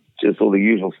of just all the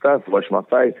usual stuff, wash my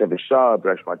face, have a shower,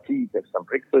 brush my teeth, have some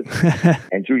breakfast.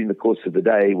 And during the course of the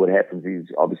day, what happens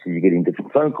is obviously you're getting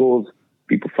different phone calls,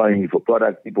 people phoning you for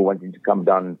products, people wanting to come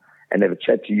down and have a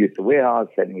chat to you at the warehouse,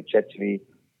 having a chat to me.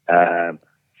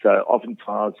 So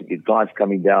oftentimes you get guys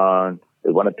coming down,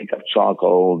 they want to pick up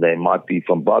charcoal. They might be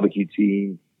from barbecue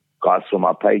team, guys from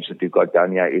our page that we've got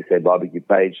down here, SA Barbecue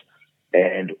page.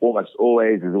 And almost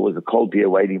always, there's always a cold beer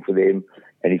waiting for them.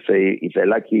 And if they're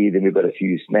lucky, then we've got a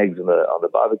few snags on the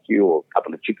barbecue, or a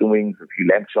couple of chicken wings, a few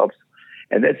lamb chops.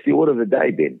 And that's the order of the day,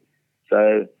 Ben.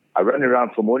 So I run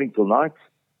around from morning till night,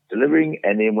 delivering.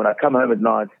 And then when I come home at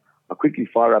night, I quickly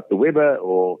fire up the Weber,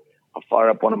 or I fire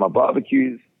up one of my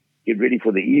barbecues, get ready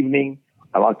for the evening.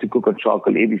 I like to cook on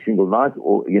charcoal every single night,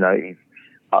 or,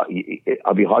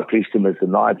 I'll be hard-pressed to miss a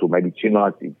night or maybe 2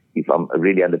 nights if I'm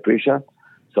really under pressure.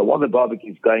 So while the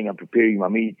barbecue's going, I'm preparing my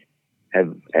meat,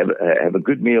 have a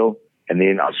good meal, and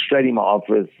then I'm straight in my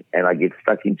office and I get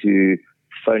stuck into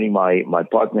phoning my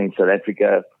partner in South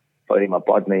Africa, phoning my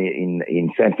partner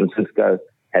in San Francisco,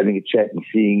 having a chat and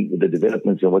seeing the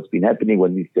developments and what's been happening,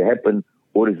 what needs to happen,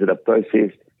 orders that are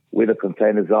processed, where the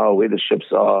containers are, where the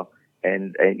ships are,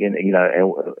 and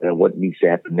what needs to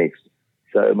happen next.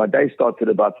 So my day starts at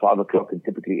about 5 o'clock and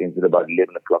typically ends at about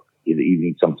 11 o'clock in the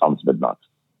evening, sometimes midnight.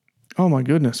 Oh my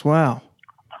goodness! Wow.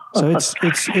 So it's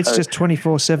just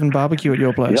 24/7 barbecue at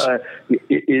your place. Yeah,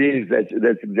 it is.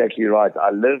 That's exactly right.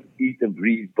 I live, eat, and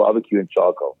breathe barbecue and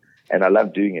charcoal, and I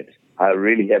love doing it. I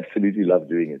really absolutely love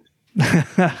doing it.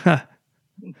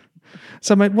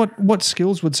 So, mate, what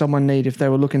skills would someone need if they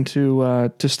were looking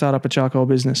to start up a charcoal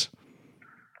business?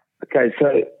 Okay,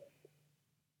 so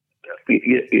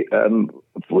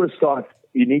for a start,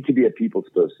 you need to be a people's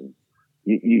person.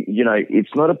 You know,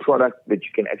 it's not a product that you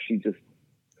can actually just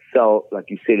sell like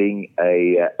you're selling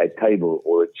a table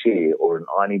or a chair or an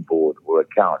ironing board or a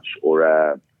couch or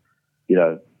a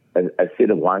set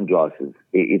of wine glasses.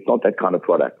 It's not that kind of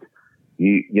product.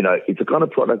 You know, it's a kind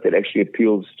of product that actually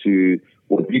appeals to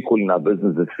what we call in our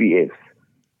business the 3 F's: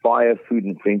 fire, food,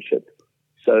 and friendship.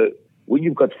 So when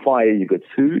you've got fire, you've got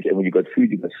food, and when you've got food,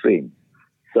 you've got friends.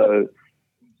 So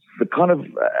the kind of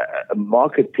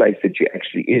marketplace that you're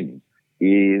actually in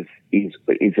is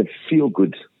a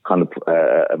feel-good kind of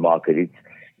market.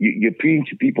 You're appealing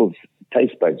to people's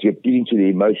taste buds. You're appealing to their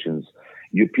emotions.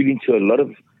 You're appealing to a lot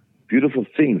of beautiful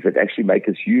things that actually make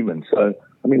us human. So,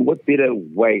 I mean, what better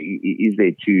way is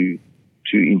there to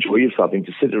enjoy yourself than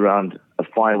to sit around a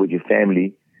fire with your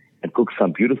family and cook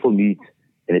some beautiful meat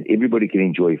and that everybody can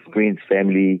enjoy, friends,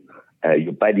 family,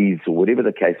 your buddies, or whatever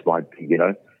the case might be, you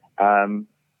know. And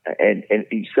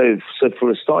so for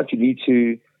a start, you need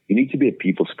to be a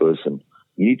people's person.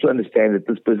 You need to understand that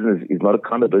this business is not a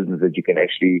kind of business that you can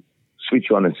actually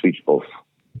switch on and switch off.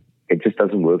 It just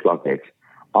doesn't work like that.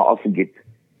 I often get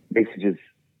messages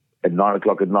at 9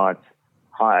 o'clock at night.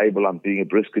 Hi, Abel, I'm doing a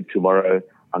brisket tomorrow.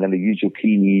 I'm going to use your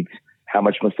key needs. How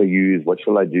much must I use? What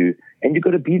shall I do? And you've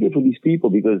got to be there for these people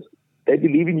because they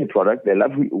believe in your product. They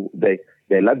love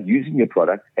using your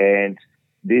product. And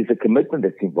there's a commitment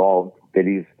that's involved that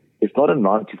is, it's not a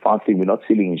 9 to 5 thing. We're not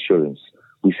selling insurance.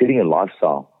 We're selling a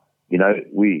lifestyle. You know,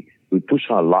 we push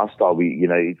our lifestyle.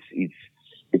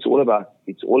 It's all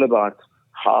about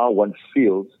how one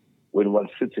feels when one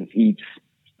sits and eats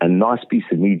a nice piece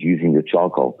of meat using the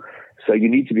charcoal. So you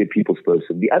need to be a people's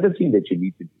person. The other thing that you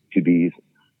need to be is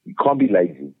you can't be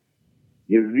lazy.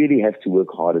 You really have to work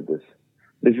hard at this.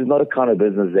 This is not a kind of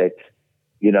business that,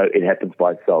 you know, it happens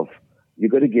by itself.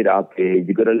 You've got to get out there.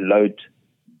 You've got to load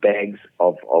bags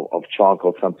of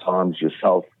charcoal sometimes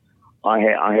yourself. I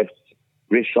have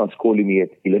restaurants calling me at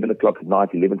 11 o'clock at night,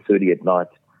 11:30 at night,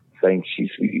 saying,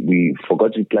 we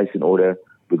forgot to place an order.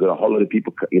 We've got a whole lot of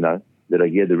people, you know, that are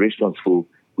here. The restaurant's full.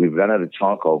 We've run out of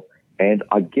charcoal. And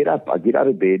I get up, I get out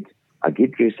of bed, I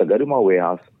get dressed, I go to my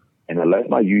warehouse, and I load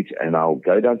my ute, and I'll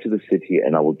go down to the city,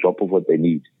 and I will drop off what they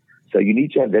need. So you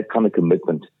need to have that kind of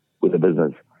commitment with a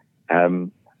business.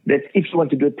 That's if you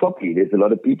want to do it properly. There's a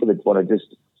lot of people that want to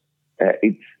just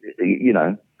it's,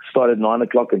 start at 9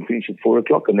 o'clock and finish at 4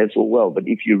 o'clock, and that's all well. But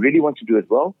if you really want to do it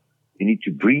well, you need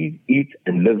to breathe, eat,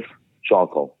 and live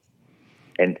charcoal,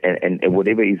 and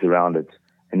whatever is around it.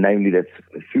 And namely, that's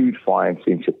food, fire, and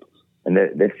friendship. And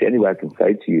that's the only way I can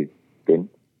say to you, Ben.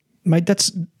 Mate,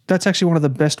 that's actually one of the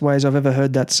best ways I've ever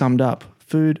heard that summed up.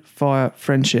 Food, fire,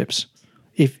 friendships.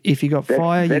 If you got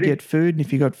fire, you get food, and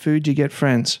if you got food, you get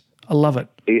friends. I love it.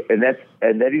 And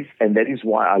that is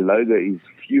why our logo is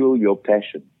fuel your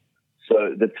passion.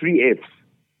 So the 3 F's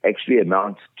actually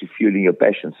amount to fueling your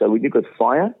passion. So when you've got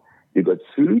fire, you've got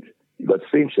food, you've got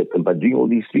friendship, and by doing all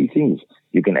these 3 things,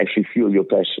 you can actually fuel your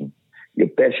passion. Your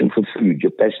passion for food,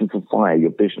 your passion for fire,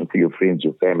 your passion for your friends,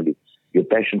 your family, your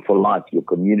passion for life, your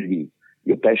community,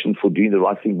 your passion for doing the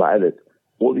right thing by others.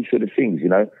 All these sort of things,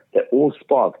 they're all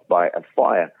sparked by a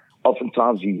fire.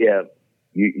 Oftentimes you hear,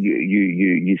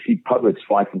 you see poets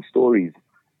writing stories,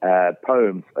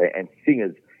 poems, and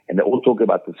singers, and they all talk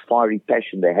about this fiery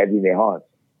passion they have in their hearts.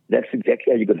 That's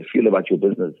exactly how you've got to feel about your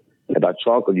business, about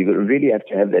charcoal. You really have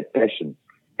to have that passion.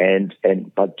 And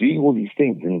by doing all these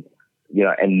things and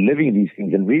living these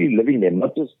things and really living them,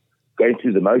 not just going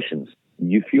through the motions,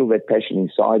 you feel that passion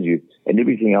inside you, and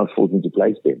everything else falls into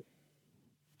place then.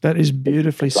 That is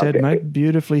beautifully said, mate.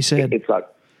 Beautifully said.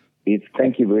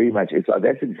 Thank you very much. It's like,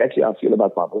 that's exactly how I feel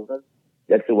about my business.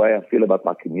 That's the way I feel about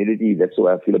my community. That's the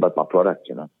way I feel about my product,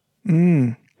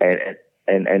 Mm.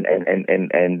 And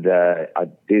I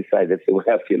dare say that's the way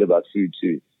I feel about food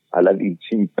too. I love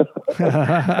eating.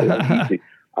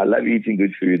 I love eating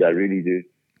good food. I really do.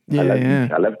 Yeah,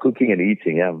 I love cooking and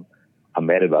eating. I'm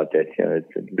mad about that.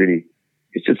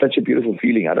 It's just such a beautiful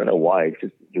feeling. I don't know why.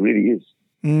 It really is.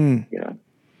 Mm.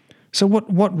 So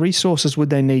what resources would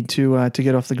they need to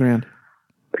get off the ground?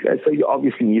 Okay, so you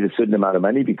obviously need a certain amount of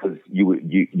money because you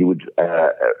would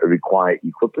require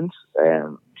equipment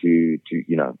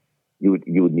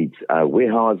you would need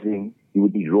warehousing. You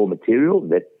would need raw material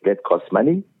that costs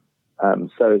money.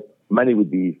 So money would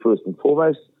be first and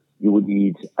foremost. You would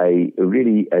need a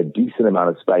decent amount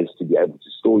of space to be able to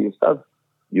store your stuff.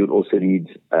 You would also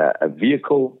need a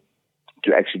vehicle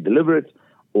to actually deliver it.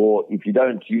 Or if you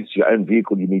don't use your own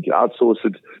vehicle, you need to outsource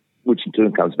it, which in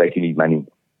turn comes back, you need money.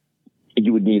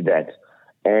 You would need that.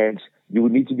 And you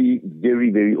would need to be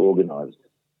very, very organized.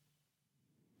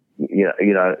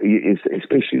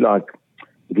 Especially like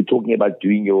if you're talking about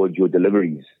doing your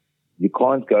deliveries, you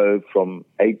can't go from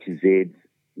A to Z,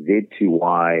 Z to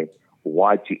Y,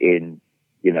 Y to N,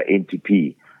 N to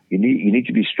P. You need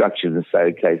to be structured and say,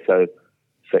 okay, so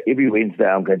every Wednesday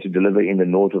I'm going to deliver in the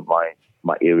north of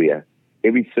my area.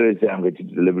 Every Thursday I'm going to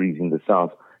do deliveries in the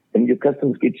south. And your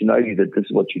customers get to know you that this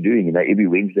is what you're doing. Every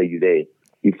Wednesday you're there.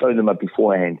 You phone them up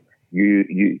beforehand.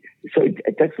 So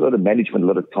it takes a lot of management, a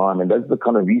lot of time, and those are the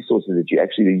kind of resources that you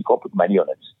can't put money on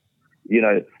it.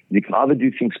 You can either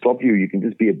do things properly or you can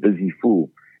just be a busy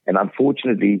fool. And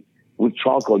unfortunately, with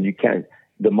charcoal, you can't.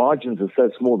 The margins are so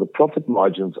small, the profit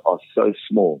margins are so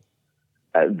small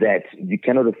that you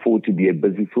cannot afford to be a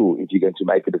busy fool if you're going to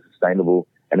make it a sustainable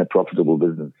and a profitable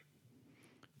business.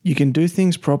 You can do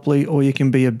things properly or you can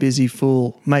be a busy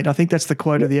fool. Mate, I think that's the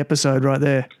quote of the episode right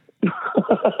there.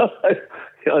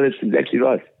 Yeah, that's exactly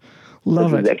right.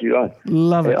 Love it. Exactly right.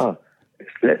 Love it. Yeah,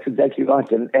 that's exactly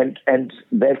right. And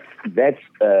that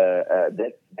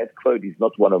quote is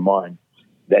not one of mine.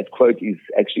 That quote is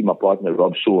actually my partner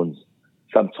Rob Sean's.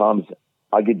 Sometimes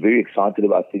I get very excited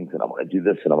about things and I want to do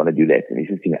this and I want to do that. And he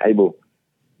says to me, Abel,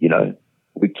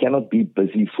 we cannot be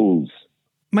busy fools.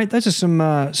 Mate, those are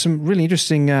some really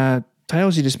interesting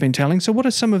tales you've just been telling. So what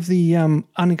are some of the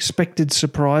unexpected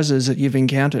surprises that you've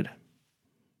encountered?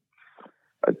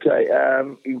 Okay,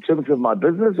 in terms of my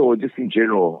business or just in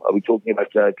general, are we talking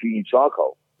about clean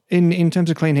charcoal? In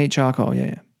terms of clean heat charcoal,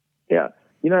 yeah. Yeah.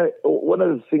 One of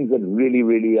the things that really,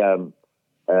 really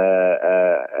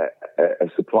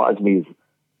surprised me is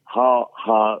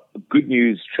how good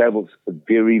news travels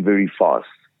very, very fast,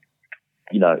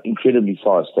 incredibly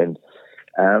fast. And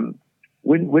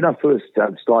when I first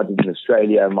started in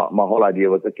Australia, my whole idea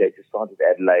was, okay, to start with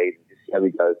Adelaide and just see how we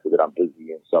go so that I'm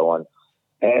busy and so on.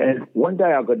 And one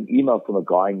day I got an email from a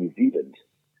guy in New Zealand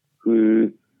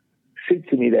who said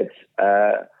to me that,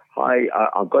 hi,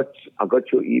 I got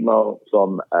your email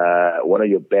from one of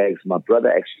your bags. My brother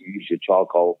actually used your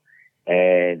charcoal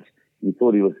and he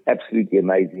thought it was absolutely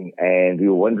amazing. And we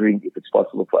were wondering if it's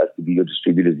possible for us to be your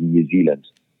distributors in New Zealand.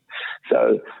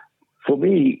 So for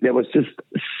me, there was just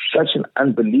such an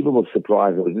unbelievable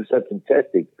surprise. It was just so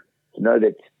fantastic to know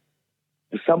that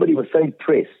somebody was so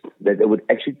impressed that they would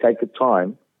actually take the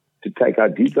time to take our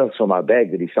details from our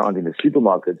bag that he found in the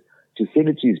supermarket to send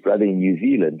it to his brother in New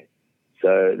Zealand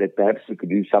so that perhaps we could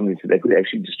do something so they could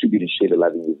actually distribute and share the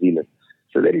love in New Zealand.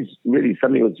 So that is really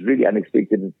something that was really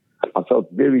unexpected. And I felt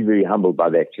very, very humbled by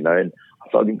that, and I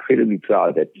felt incredibly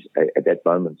proud at that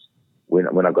moment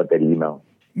when I got that email.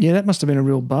 Yeah, that must have been a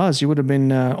real buzz. You would have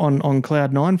been on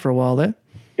cloud nine for a while there.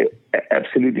 Yeah,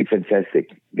 absolutely fantastic,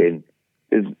 Ben.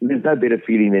 There's no better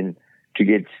feeling than to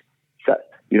get,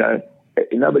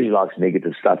 nobody likes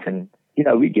negative stuff, and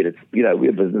we get it. We're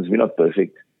a business. We're not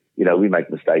perfect. We make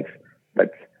mistakes,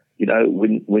 but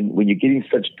when you're getting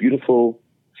such beautiful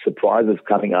surprises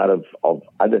coming out of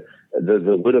other,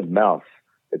 the word of mouth,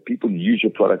 that people use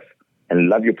your products and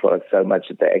love your products so much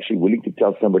that they're actually willing to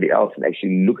tell somebody else and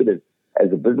actually look at it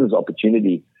as a business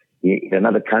opportunity in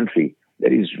another country,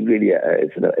 that is really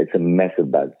it's a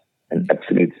massive buzz, and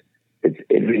absolute. It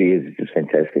really is. It's just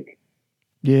fantastic.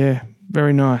 Yeah,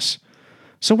 very nice.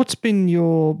 So what's been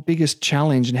your biggest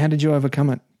challenge and how did you overcome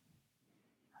it?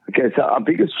 Okay, so our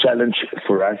biggest challenge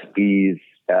for us is,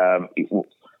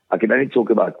 I can only talk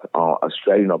about our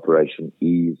Australian operation,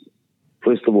 is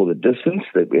first of all the distance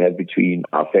that we have between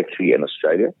our factory and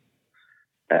Australia,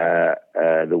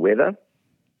 the weather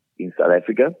in South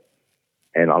Africa,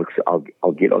 and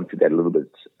I'll get onto that a little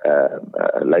bit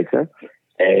later,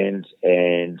 and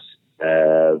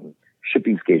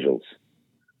shipping schedules.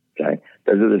 Okay,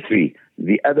 those are the three.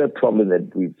 The other problem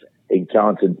that we've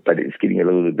encountered, but it's getting a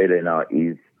little bit better now,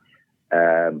 is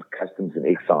customs and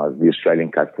excise. The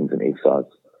Australian customs and excise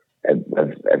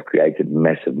have created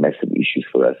massive issues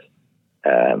for us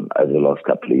over the last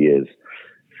couple of years.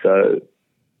 So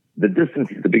the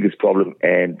distance is the biggest problem,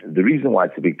 and the reason why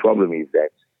it's a big problem is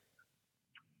that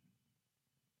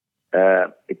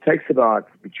it takes about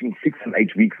between 6 and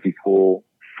 8 weeks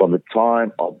from the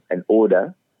time of an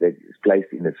order that is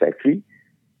placed in the factory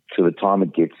to the time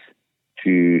it gets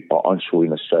to onshore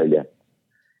in Australia.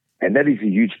 And that is a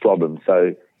huge problem.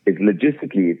 So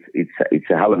logistically, it's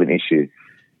a hell of an issue.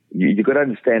 You've got to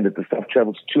understand that the stuff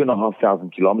travels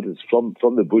 2,500 kilometers from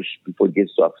the bush before it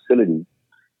gets to our facility.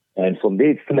 And from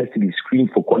there, it still has to be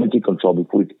screened for quality control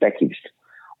before it's packaged.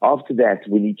 After that,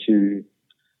 we need to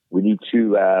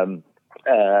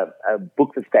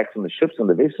book the stacks on the ships, on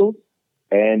the vessels.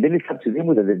 And then it's up to them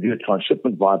whether they do a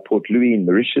transshipment via Port Louis in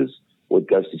Mauritius, or it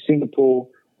goes to Singapore,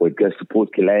 or it goes to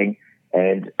Port Kelang.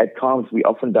 And at times, we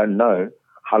often don't know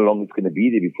how long it's going to be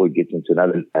there before it gets into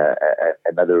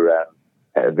another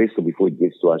vessel before it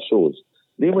gets to our shores.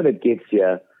 Then when it gets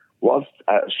here, whilst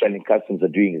Australian customs are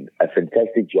doing a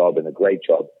fantastic job and a great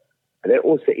job, they're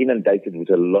also inundated with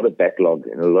a lot of backlog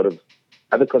and a lot of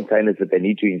other containers that they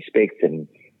need to inspect and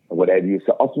what have you.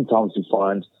 So oftentimes we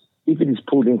find if it is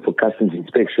pulled in for customs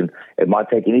inspection, it might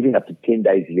take anything up to 10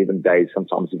 days, 11 days,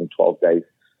 sometimes even 12 days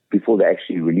before they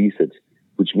actually release it,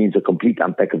 which means a complete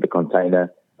unpack of the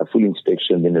container, a full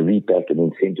inspection, then a repack, and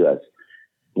then sent to us.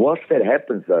 Whilst that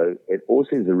happens, though, it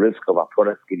also is a risk of our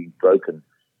products getting broken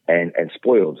and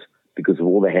spoiled because of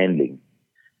all the handling.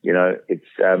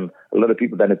 It's a lot of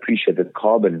people don't appreciate that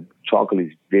charcoal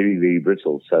is very, very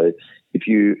brittle. So if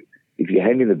you're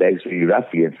handling the bags very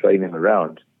roughly and throwing them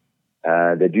around,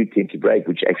 they do tend to break,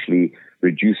 which actually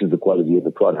reduces the quality of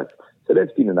the product. So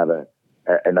that's been another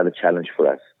challenge for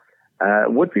us.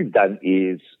 What we've done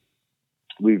is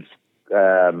we've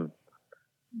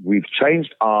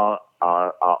changed our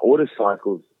order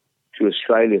cycles to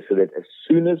Australia so that as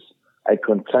soon as a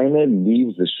container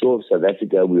leaves the shore of South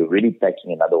Africa, we're already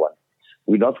packing another one.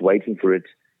 We're not waiting for it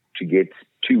to get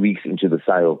 2 weeks into the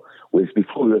sale. Whereas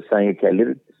before we were saying, okay,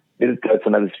 let it go for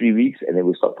another 3 weeks and then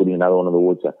we'll start putting another one on the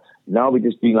water. Now we're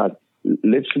just doing like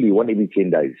literally one every 10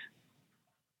 days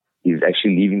is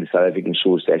actually leaving the South African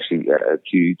shores to actually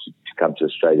to come to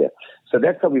Australia. So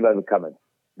that's how we've overcome it.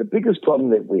 The biggest problem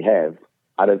that we have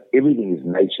out of everything is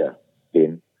nature,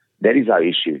 Ben. That is our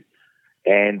issue.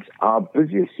 And our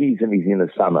busiest season is in the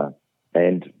summer.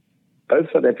 And both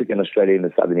South Africa and Australia in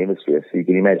the Southern Hemisphere. So you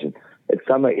can imagine, at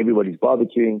summer, everybody's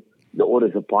barbecuing, the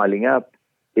orders are piling up,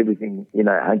 everything,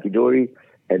 hunky-dory.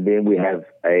 And then we have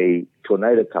a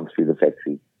tornado come through the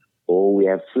factory, or we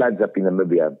have floods up in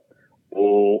Namibia,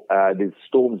 or there's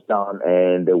storms down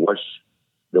and they wash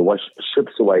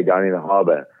ships away down in the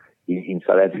harbor in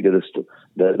South Africa.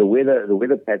 The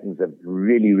weather patterns have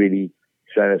really, really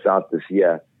thrown us out this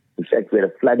year. In fact, we had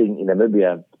a flooding in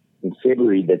Namibia in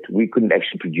February that we couldn't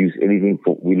actually produce anything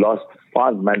for. We lost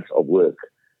 5 months of work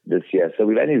this year. So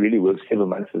we've only really worked 7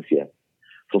 months this year.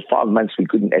 For 5 months, we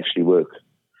couldn't actually work.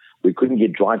 We couldn't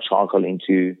get dry charcoal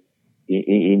into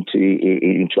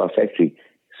our factory.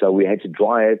 So we had to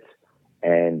dry it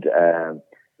and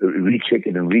recheck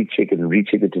it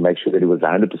to make sure that it was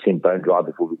 100% bone dry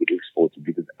before we could export it,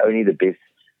 because only the best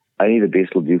only the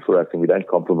best will do for us, and we don't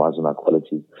compromise on our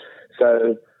quality.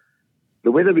 So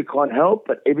the weather we can't help,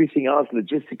 but everything else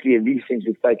logistically and these things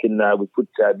we've taken, we put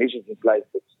measures in place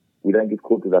that we don't get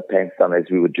caught with our pants down as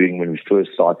we were doing when we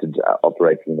first started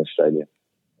operating in Australia.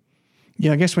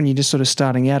 Yeah, I guess when you're just sort of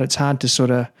starting out, it's hard to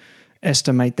sort of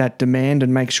estimate that demand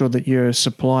and make sure that your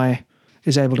supply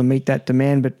is able to meet that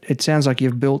demand. But it sounds like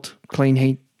you've built Clean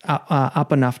Heat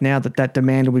up enough now that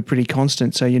demand will be pretty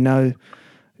constant. So,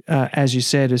 as you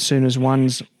said, as soon as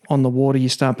one's on the water, you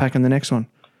start packing the next one.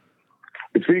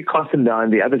 It's really constant now,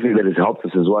 and the other thing that has helped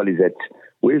us as well is that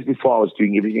whereas before I was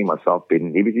doing everything myself,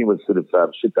 Ben, everything was sort of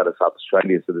shipped out of South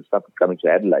Australia, so the stuff was coming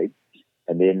to Adelaide,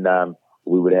 and then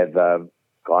we would have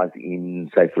guys in,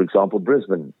 say, for example,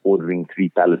 Brisbane ordering 3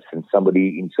 pallets, and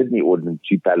somebody in Sydney ordering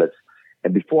 2 pallets,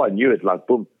 and before I knew it, like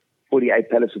boom, 48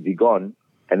 pallets would be gone,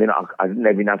 and then I didn't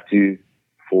have enough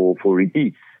for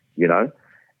repeats,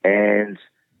 and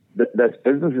those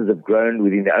businesses have grown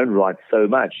within their own right so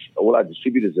much, all our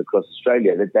distributors across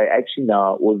Australia, that they actually now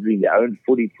are ordering their own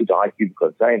 40-foot high cube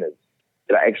containers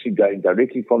that are actually going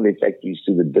directly from their factories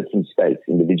to the different states,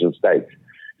 individual states.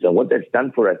 So what that's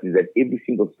done for us is that every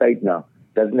single state now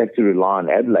doesn't have to rely on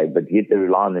Adelaide, but yet they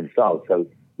rely on themselves. So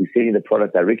we're sending the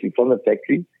product directly from the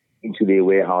factory into their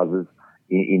warehouses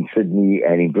in Sydney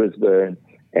and in Brisbane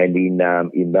and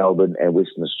in Melbourne and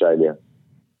Western Australia.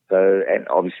 So, and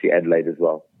obviously Adelaide as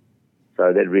well.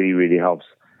 So that really, really helps.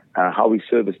 How we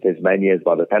service Tasmania is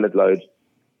by the pallet load.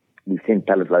 We send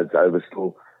pallet loads over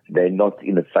still. They're not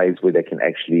in a phase where they can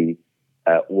actually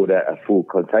order a full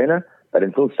container. But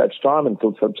until such time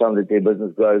that their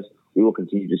business grows, we will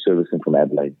continue to service them from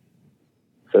Adelaide.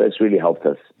 So that's really helped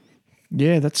us.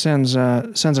 Yeah, that sounds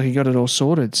like you got it all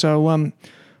sorted. So,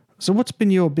 so what's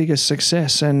been your biggest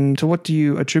success, and to what do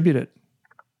you attribute it?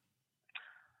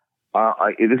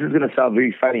 This is going to sound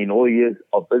very funny. In all years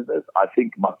of business, I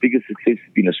think my biggest success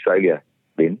has been Australia,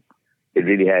 Ben. It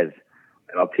really has.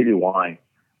 And I'll tell you why.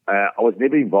 I was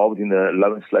never involved in the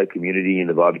low and slow community, in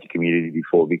the barbecue community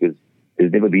before, because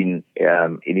there's never been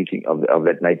anything of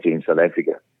that nature in South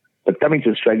Africa. But coming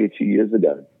to Australia 2 years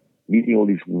ago, meeting all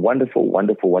these wonderful,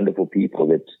 wonderful, wonderful people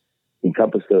that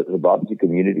encompass the barbecue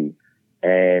community,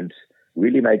 and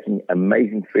really making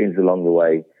amazing friends along the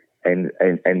way, and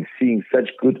seeing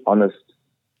such good, honest,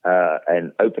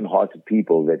 and open-hearted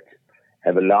people that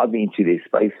have allowed me into their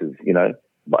spaces,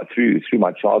 but through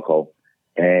my charcoal,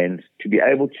 and to be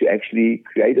able to actually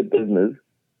create a business.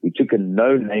 We took a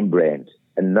no-name brand,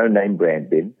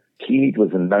 Ben. Clean Heat was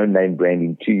a no-name brand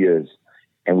in 2 years,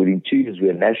 and within 2 years we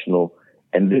are national.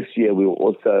 And this year we will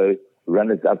also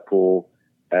runners up for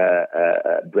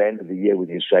Brand of the Year with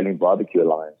the Australian Barbecue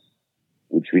Alliance,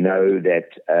 which we know that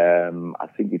I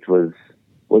think it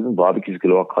wasn't Barbecues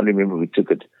Galore. I can't remember who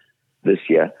took it this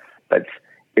year, but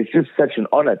it's just such an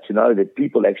honor to know that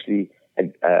people actually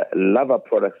love our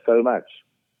product so much,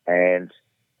 and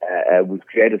we've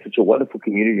created such a wonderful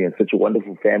community and such a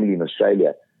wonderful family in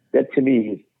Australia. That to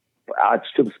me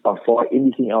outstrips by far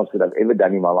anything else that I've ever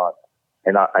done in my life,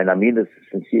 and I mean this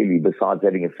sincerely. Besides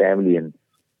having a family and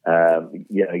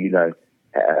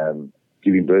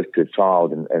giving birth to a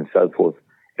child and so forth,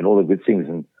 and all the good things,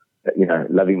 and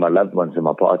loving my loved ones and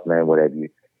my partner and what have you.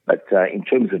 But in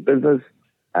terms of business,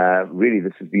 really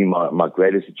this has been my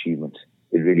greatest achievement.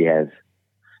 It really has.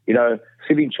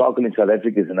 Selling charcoal in South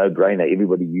Africa is a no-brainer.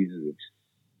 Everybody uses it.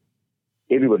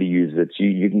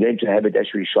 You can go into a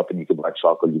haberdashery shop and you can buy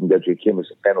charcoal. You can go to a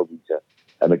chemist, a panel beater,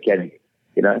 a mechanic,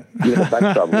 even a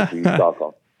bus driver will use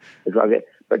charcoal. It's like that.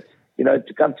 But,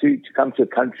 to come to a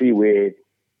country where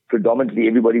predominantly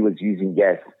everybody was using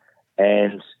gas,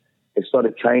 and it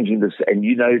started changing this, and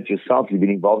it yourself, you've been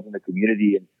involved in the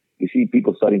community, and you see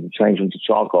people starting to change into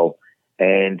charcoal,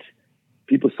 and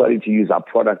people starting to use our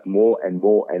product more and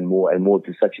more and more and more,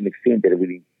 to such an extent that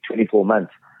within 24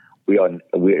 months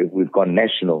we've gone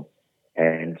national,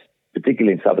 and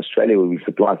particularly in South Australia, where we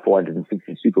supply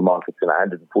 460 supermarkets and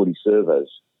 140 servos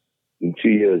in 2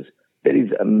 years. That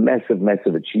is a massive,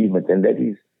 massive achievement, and that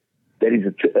is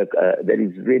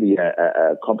really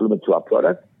a compliment to our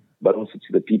product, but also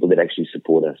to the people that actually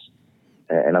support us.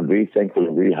 And I'm very thankful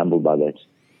and very humbled by that.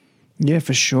 Yeah,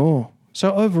 for sure.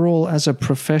 So overall, as a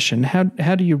profession, how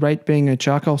do you rate being a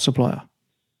charcoal supplier?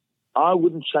 I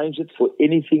wouldn't change it for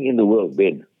anything in the world,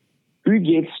 Ben. Who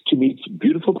gets to meet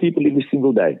beautiful people every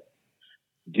single day,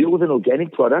 deal with an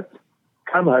organic product,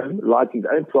 come home, like his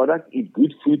own product, eat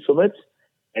good food from it,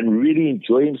 and really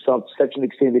enjoy himself to such an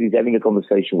extent that he's having a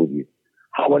conversation with you?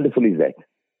 How wonderful is that?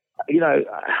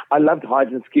 I loved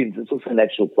hides and skins. It's also a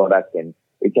natural product, and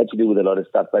it had to do with a lot of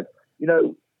stuff. But,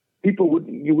 you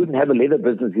wouldn't have a leather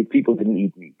business if people didn't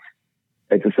eat meat.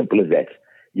 It's as simple as that.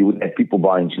 You wouldn't have people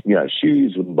buying,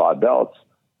 shoes, wouldn't buy belts.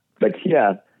 But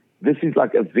here, this is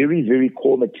like a very, very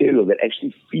core material that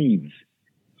actually feeds,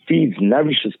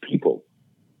 nourishes people.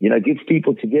 Gets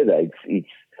people together. It's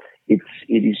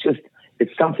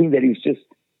something that is just,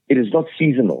 it is not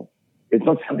seasonal. It's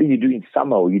not something you do in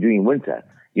summer or you do in winter.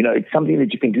 It's something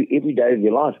that you can do every day of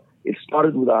your life. It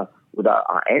started with our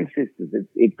ancestors.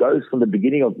 It goes from the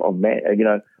beginning of man,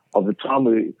 of the time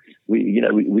we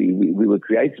were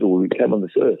created or we came on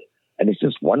this earth, and it's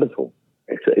just wonderful.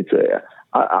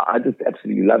 I just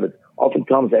absolutely love it.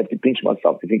 Oftentimes I have to pinch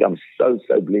myself to think I'm so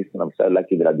blessed and I'm so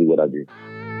lucky that I do what I do.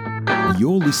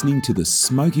 You're listening to the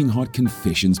Smoking Hot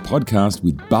Confessions podcast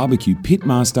with barbecue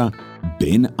pitmaster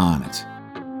Ben Arnott.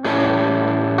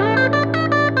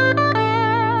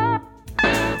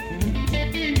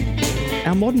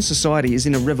 Our modern society is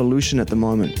in a revolution at the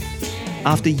moment.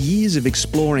 After years of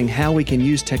exploring how we can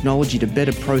use technology to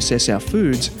better process our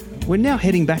foods, we're now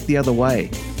heading back the other way,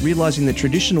 realising that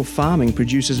traditional farming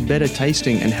produces better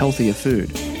tasting and healthier food.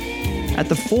 At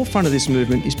the forefront of this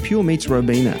movement is Pure Meats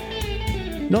Robina.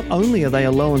 Not only are they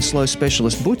a low and slow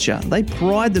specialist butcher, they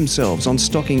pride themselves on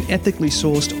stocking ethically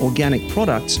sourced organic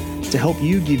products to help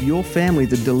you give your family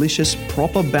the delicious,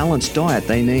 proper balanced diet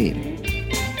they need.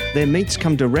 Their meats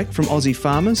come direct from Aussie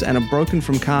farmers and are broken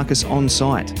from carcass on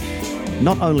site.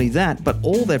 Not only that, but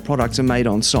all their products are made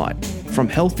on site, from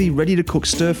healthy, ready-to-cook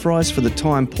stir-fries for the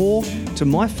time poor to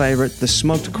my favourite, the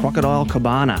smoked crocodile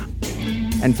cabana.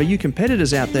 And for you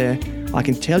competitors out there, I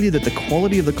can tell you that the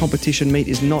quality of the competition meat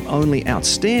is not only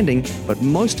outstanding, but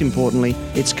most importantly,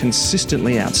 it's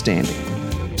consistently outstanding.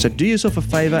 So do yourself a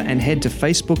favour and head to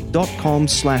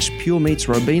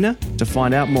facebook.com/puremeatsrobina to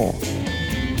find out more.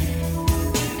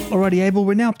 Alrighty, Abel,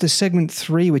 we're now up to segment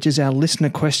 3, which is our listener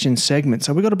question segment.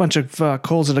 So we've got a bunch of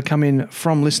calls that have come in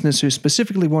from listeners who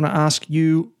specifically want to ask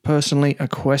you personally a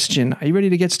question. Are you ready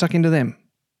to get stuck into them?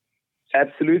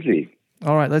 Absolutely.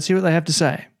 All right, let's hear what they have to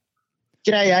say.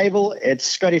 G'day, Abel. It's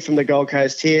Scotty from the Gold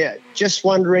Coast here. Just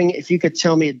wondering if you could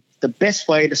tell me the best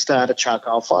way to start a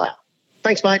charcoal fire.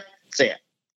 Thanks, mate. See ya.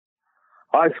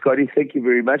 Hi, Scotty. Thank you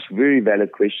very much. Very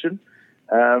valid question.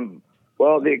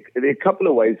 Well, there are a couple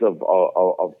of ways of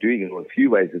doing it, or a few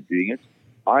ways of doing it.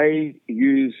 I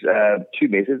use two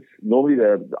methods. Normally,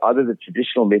 either the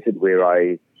traditional method where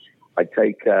I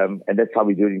take, and that's how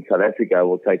we do it in South Africa. I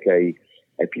will take a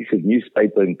piece of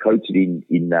newspaper and coat it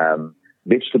in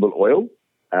vegetable oil,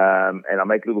 and I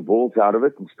make little balls out of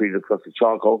it and spread it across the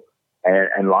charcoal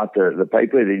and light the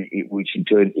paper, which in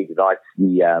turn ignites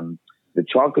the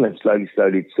charcoal, and slowly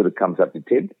it sort of comes up to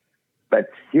temp. But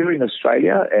here in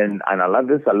Australia, and I love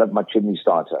this, I love my chimney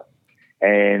starter.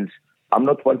 And I'm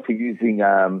not one for using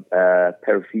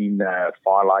paraffin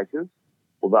fire lighters,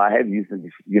 although I have used them,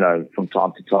 from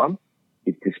time to time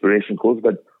if desperation calls.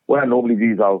 But what I normally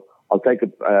do is I'll take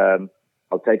a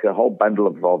whole bundle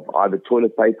of either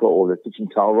toilet paper or the kitchen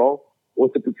towel roll,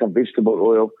 also put some vegetable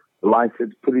oil, light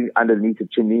it, put it underneath the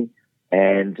chimney,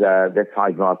 and that's how I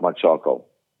ignite my charcoal.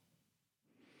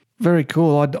 Very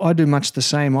cool. I do much the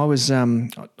same. I was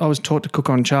taught to cook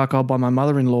on charcoal by my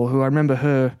mother-in-law, who I remember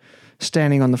her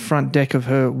standing on the front deck of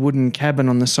her wooden cabin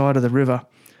on the side of the river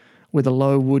with a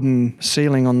low wooden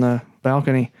ceiling on the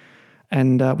balcony,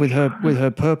 and with her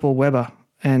purple Weber,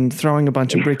 and throwing a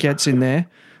bunch of briquettes in there,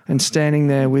 and standing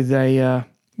there with a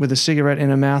cigarette in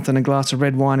her mouth and a glass of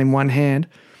red wine in one hand,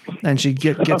 and she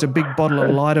gets a big bottle of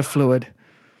lighter fluid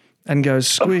and goes,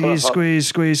 squeeze, squeeze,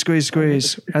 squeeze, squeeze,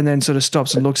 squeeze, and then sort of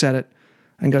stops and looks at it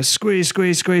and goes, squeeze,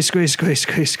 squeeze, squeeze, squeeze, squeeze,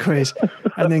 squeeze, squeeze,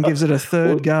 and then gives it a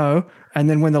third go. And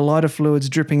then when the lighter fluid's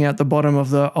dripping out the bottom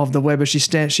of the Weber, she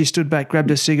stood back,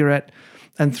 grabbed a cigarette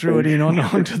and threw it in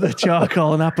onto the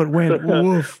charcoal, and up it went.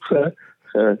 Woof.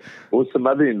 What's the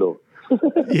mother-in-law?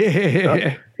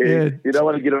 Yeah. You don't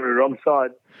want to get on the wrong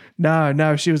side.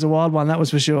 No, she was a wild one, that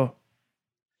was for sure.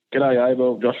 G'day,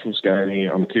 Abel. Josh from Scone.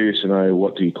 I'm curious to know,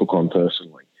 what do you cook on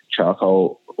personally,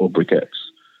 charcoal or briquettes?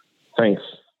 Thanks.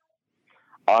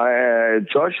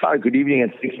 Josh, hi, good evening,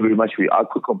 and thank you very much. I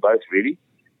cook on both, really.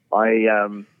 I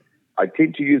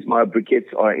tend to use my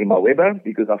briquettes in my Weber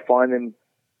because I find them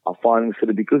sort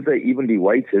of, because they're evenly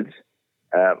weighted,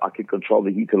 I can control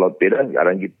the heat a lot better. I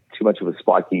don't get too much of a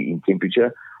spike in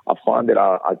temperature. I find that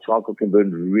our charcoal can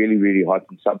burn really, really hot,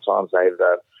 and sometimes I have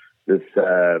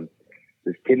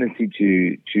this tendency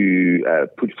to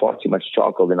put far too much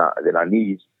charcoal than I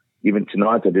need. Even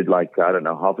tonight, I did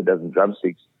half a dozen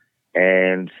drumsticks,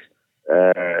 and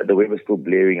the Weber's still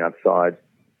blaring outside,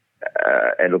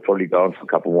 and it'll probably go on for a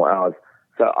couple more hours.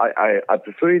 So I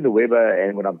prefer in the Weber,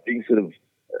 and when I'm doing sort of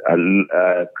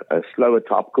slower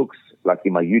type cooks, like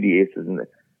in my UDSs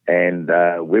and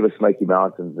Weber Smoky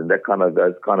Mountains and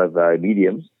those kind of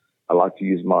mediums, I like to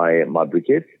use my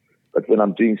briquettes. But when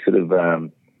I'm doing sort of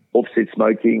offset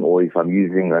smoking, or if I'm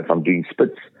doing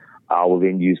spits, I will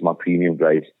then use my premium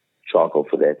grade charcoal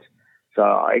for that. So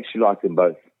I actually like them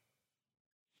both.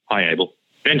 Hi, Abel.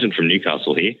 Benton from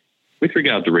Newcastle here. With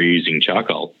regard to reusing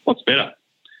charcoal, what's better?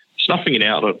 Snuffing it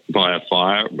out by a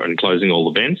fire and closing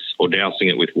all the vents, or dousing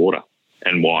it with water?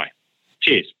 And why?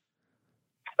 Cheers.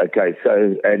 Okay,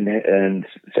 so, and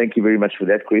thank you very much for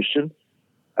that question.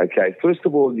 Okay, first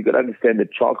of all, you've got to understand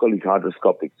that charcoal is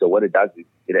hygroscopic. So what it does is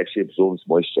it actually absorbs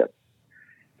moisture.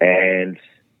 And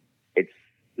it's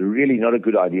really not a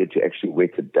good idea to actually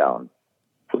wet it down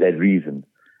for that reason.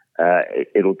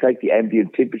 It'll take the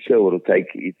ambient temperature, or it'll take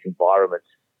its environment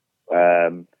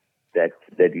that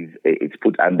it's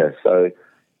put under. So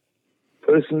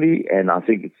personally, and I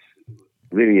think it's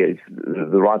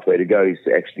the right way to go, is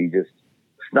to actually just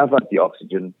snuff out the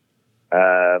oxygen.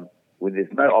 When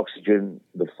there's no oxygen,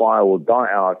 the fire will die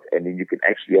out, and then you can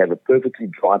actually have a perfectly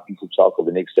dry piece of charcoal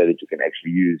the next day that you can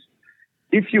actually use.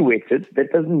 If you wet it,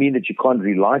 that doesn't mean that you can't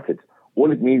relight it.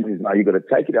 All it means is now you've got to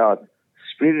take it out,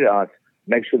 spread it out,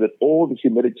 make sure that all the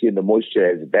humidity and the moisture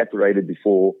has evaporated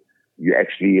before you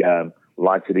actually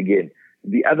light it again.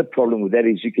 The other problem with that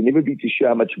is you can never be too sure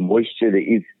how much moisture there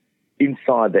is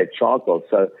inside that charcoal.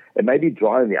 So it may be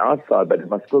dry on the outside, but it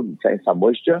must still contain some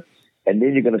moisture. And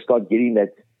then you're going to start getting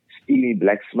that steamy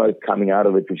black smoke coming out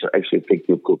of it, which will actually affect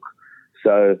your cook.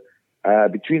 So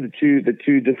between the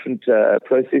two different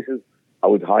processes, I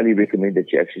would highly recommend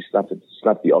that you actually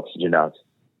snuff the oxygen out.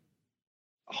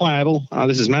 Hi, Abel.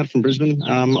 This is Matt from Brisbane.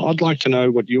 I'd like to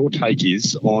know what your take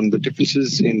is on the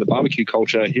differences in the barbecue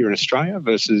culture here in Australia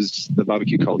versus the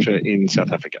barbecue culture in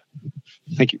South Africa.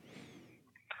 Thank you.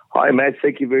 Hi, Matt.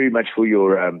 Thank you very much for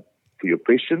your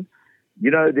question.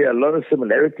 You know, there are a lot of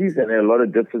similarities and there are a lot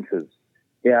of differences.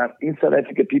 Yeah, in South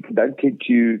Africa, people don't tend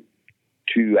to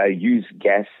use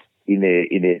gas in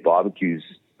their barbecues.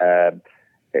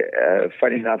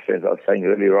 Funny enough, as I was saying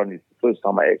earlier on, it's the first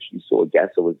time I actually saw a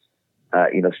gasser was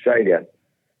in Australia.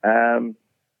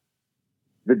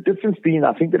 The difference being,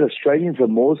 I think that Australians are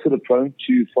more sort of prone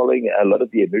to following a lot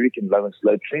of the American low and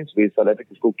slow trends, where South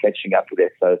Africa is still catching up with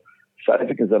that. So South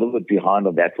Africans are a little bit behind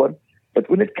on that one. But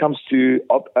when it comes to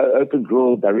open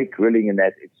grill, direct grilling and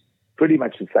that, it's pretty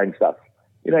much the same stuff.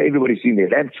 You know, everybody's doing their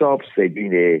lamb chops, they're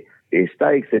doing their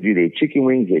steaks, they do their chicken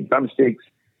wings, their drumsticks,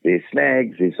 their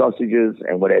snags, their sausages,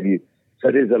 and what have you.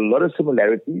 So there's a lot of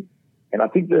similarities. And I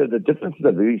think the differences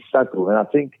are very subtle. And I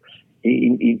think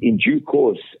in due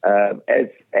course, as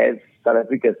South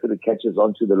Africa sort of catches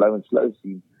on to the low and slow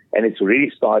scene, and it's already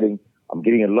starting, I'm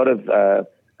getting a lot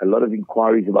of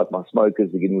inquiries about my smokers.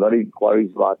 We're getting a lot of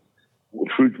inquiries about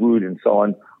fruit wood and so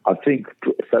on. I think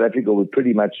South Africa will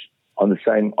pretty much on the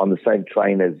same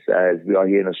train as we are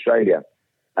here in Australia.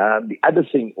 The other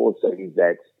thing also is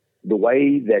that the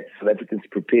way that South Africans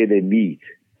prepare their meat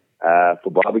for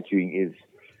barbecuing is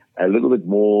a little bit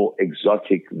more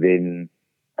exotic than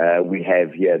we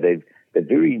have here. They're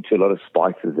very into a lot of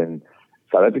spices, and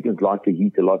South Africans like to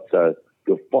heat a lot. So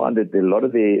you'll find that a lot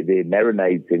of their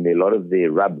marinades and a lot of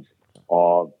their rubs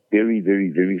are very, very,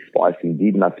 very spicy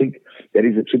indeed. And I think that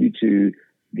is a tribute to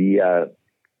the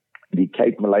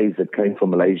Cape Malays that came from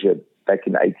Malaysia back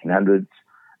in the 1800s.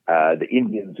 The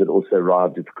Indians that also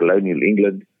arrived at colonial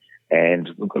England, and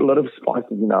we've got a lot of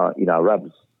spices in our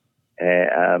rubs.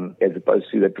 As opposed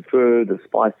to, they prefer the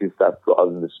spicier stuff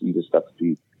rather than the sweeter stuff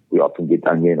we often get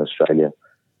done here in Australia.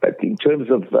 But in terms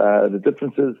of the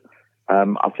differences,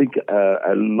 I think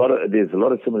there's a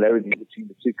lot of similarities between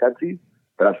the two countries,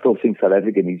 but I still think South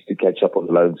Africa needs to catch up on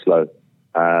the low and slow.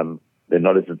 They're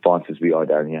not as advanced as we are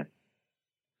down here.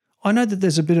 I know that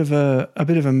there's a bit of a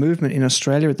movement in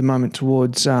Australia at the moment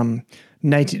towards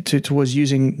towards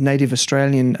using native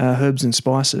Australian herbs and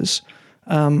spices.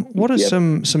 What are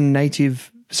some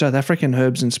native South African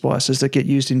herbs and spices that get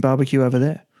used in barbecue over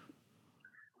there?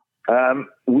 I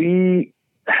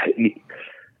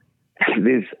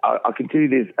can tell you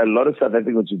there's a lot of South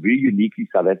African, which is very uniquely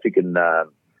South African. I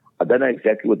don't know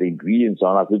exactly what the ingredients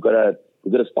are. We've got a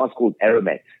spice called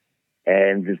aromat,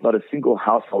 and there's not a single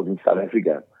household in South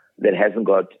Africa that hasn't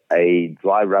got a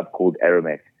dry rub called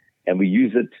aromat. And we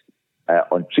use it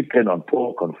on chicken, on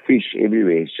pork, on fish,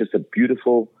 everywhere. It's just a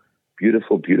beautiful,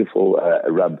 beautiful, beautiful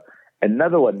rub.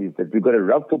 Another one is that we've got a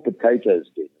rub for potatoes,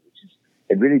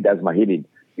 it really does my head in.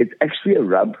 It's actually a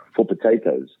rub for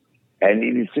potatoes, and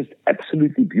it is just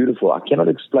absolutely beautiful. I cannot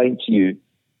explain to you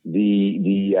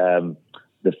the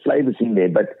flavors in there,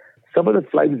 but some of the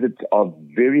flavors that are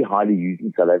very highly used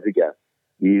in South Africa,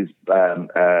 is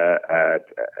the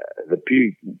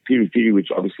piri piri, which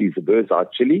obviously is a bird's eye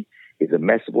chili, is a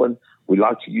massive one. We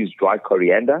like to use dry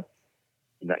coriander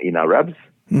in our rubs,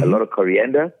 a lot of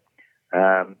coriander.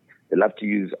 They love to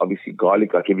use, obviously,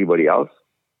 garlic like everybody else.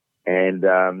 And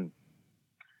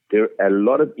there are a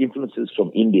lot of influences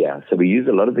from India. So we use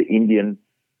a lot of the Indian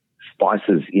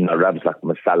spices in our rubs, like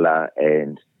masala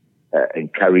and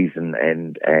curries and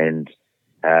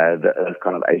those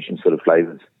kind of Asian sort of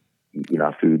flavors in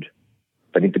our food.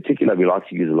 But in particular, we like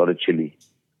to use a lot of chili.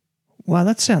 Wow,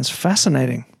 that sounds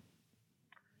fascinating.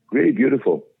 Really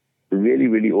beautiful. Really,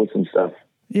 really awesome stuff.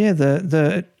 Yeah,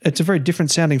 it's a very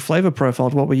different sounding flavor profile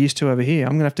to what we're used to over here.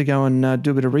 I'm going to have to go and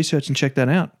do a bit of research and check that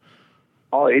out.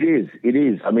 Oh, it is. It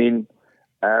is. I mean,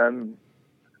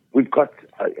 we've got,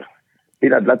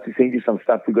 I'd love to send you some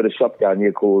stuff. We've got a shop down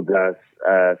here called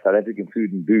South African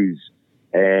Food and Booze.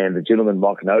 And the gentleman,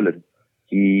 Mark Nolan,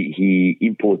 he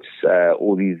imports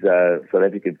all these South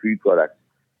African food products.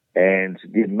 And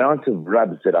the amount of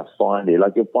rubs that I find there,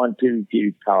 like you'll find piri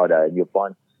piri powder and you'll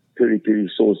find piri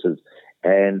piri sauces.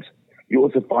 And you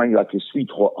also find like your sweet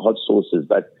hot sauces.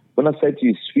 But when I say to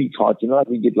you sweet hot, you know, like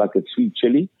you get like a sweet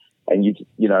chili and you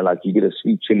like you get a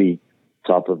sweet chili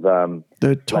type of the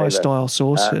Thai style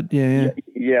sauce. Yeah.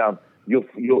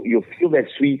 You'll feel that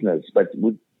sweetness, but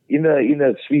in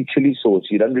a sweet chili sauce,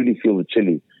 you don't really feel the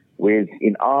chili. Whereas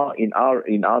in our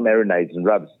marinades and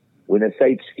rubs, when they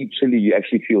say sweet chili, you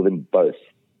actually feel them both.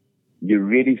 You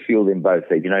really feel them both.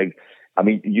 You know, I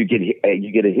mean, you get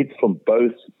a hit from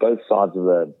both sides of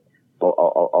the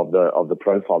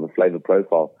profile, the flavor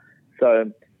profile.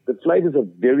 So the flavors are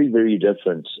very, very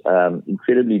different,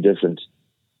 incredibly different.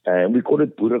 And we call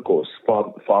it boerekos,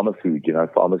 farmer food, you know,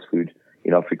 farmer's food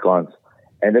in Afrikaans.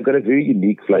 And they've got a very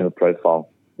unique flavor profile.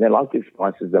 They like their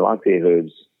spices, they like their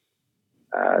herbs.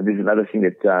 There's another thing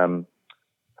that I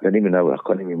don't even know, I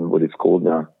can't even remember what it's called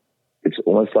now. It's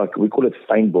almost like, we call it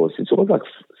fynbos. It's almost like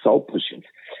salt pushing.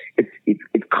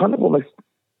 It kind of almost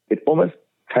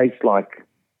tastes like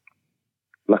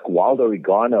wild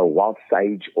oregano or wild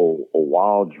sage or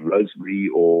wild rosemary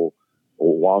or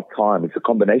wild thyme. It's a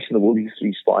combination of all these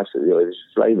three spices, these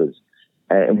flavors.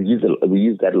 And we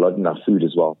use that a lot in our food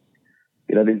as well.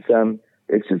 You know,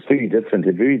 it's just very different.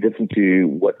 It's very different to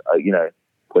what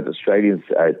Australians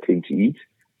tend to eat.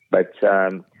 But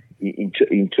in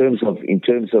terms of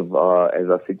as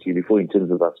I said to you before, in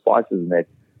terms of our spices and that,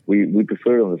 we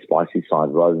prefer it on the spicy side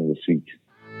rather than the sweet.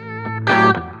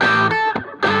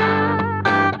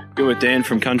 You're with Dan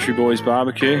from Country Boys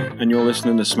Barbecue, and you're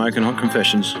listening to Smoking Hot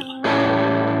Confessions.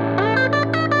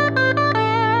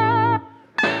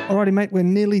 Alrighty, mate, we're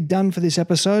nearly done for this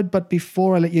episode, but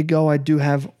before I let you go, I do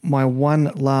have my one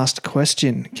last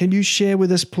question. Can you share with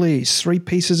us, please, 3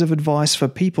 pieces of advice for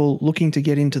people looking to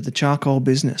get into the charcoal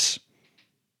business?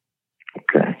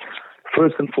 Okay.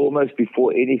 First and foremost,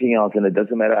 before anything else, and it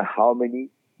doesn't matter how many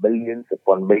millions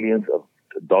upon millions of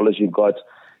dollars you've got,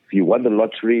 if you won the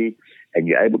lottery and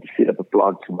you're able to set up a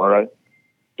plant tomorrow,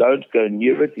 don't go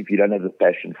near it if you don't have the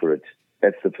passion for it.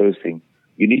 That's the first thing.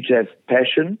 You need to have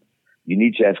passion. You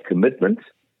need to have commitment,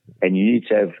 and you need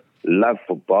to have love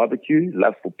for barbecue,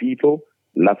 love for people,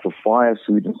 love for fire,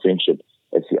 food, and friendship.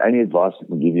 That's the only advice I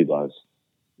can give you guys.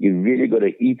 You really got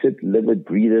to eat it, live it,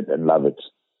 breathe it, and love it.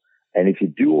 And if you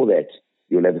do all that,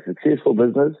 you'll have a successful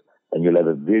business, and you'll have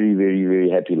a very, very, very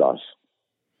happy life.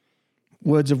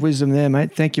 Words of wisdom there,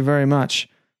 mate. Thank you very much.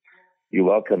 You're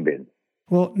welcome, Ben.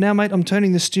 Well, now, mate, I'm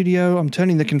turning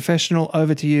the confessional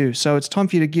over to you. So it's time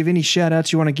for you to give any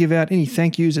shout-outs you want to give out, any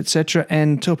thank yous, etc.,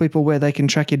 and tell people where they can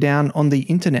track you down on the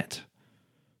internet.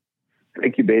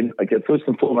 Thank you, Ben. Okay, first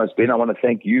and foremost, Ben, I want to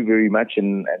thank you very much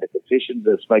and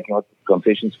the Smoking Hot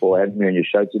Confessions for having me on your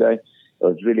show today. It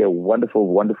was really a wonderful,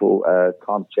 wonderful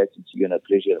time chatting to you, and a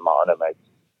pleasure and my honor, mate.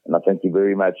 And I thank you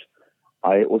very much.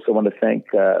 I also want to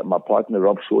thank my partner,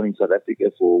 Rob Shaw, in South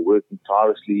Africa, for working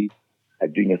tirelessly,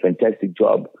 doing a fantastic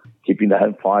job, keeping the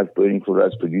home fires burning for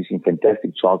us, producing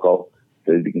fantastic charcoal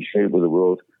so that we can share it with the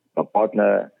world. My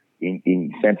partner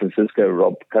in San Francisco,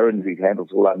 Rob Curran, who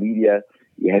handles all our media.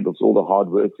 He handles all the hard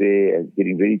work there and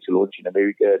getting ready to launch in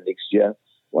America next year. I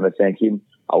want to thank him.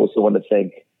 I also want to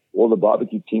thank all the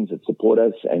barbecue teams that support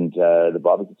us and the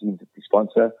barbecue teams that we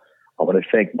sponsor. I want to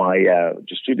thank my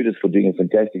distributors for doing a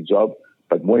fantastic job.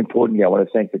 But more importantly, I want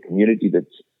to thank the community that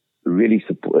really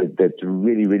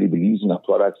really believes in our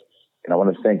products. And I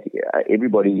want to thank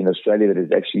everybody in Australia that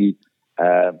has actually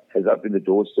has opened the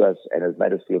doors to us and has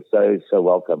made us feel so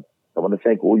welcome. I want to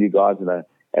thank all you guys, and it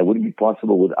wouldn't be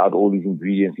possible without all these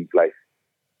ingredients in place.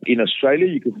 In Australia,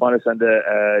 you can find us under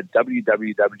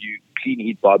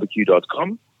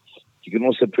www.cleanheatbarbecue.com. You can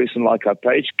also press and like our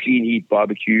page, Clean Heat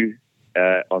Barbecue,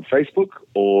 on Facebook,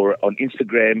 or on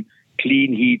Instagram,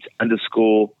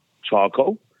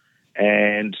 cleanheat_charcoal.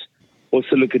 And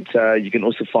also look at, you can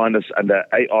also find us under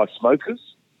AR Smokers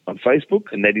on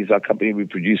Facebook, and that is our company. We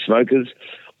produce smokers,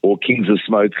 or Kings of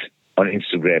Smoke on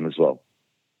Instagram as well.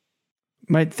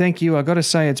 Mate, thank you. I got to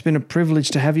say, it's been a privilege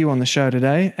to have you on the show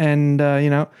today. And,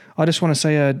 I just want to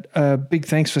say a big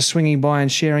thanks for swinging by and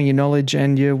sharing your knowledge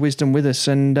and your wisdom with us.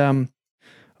 And,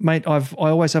 mate, I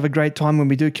always have a great time when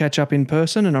we do catch up in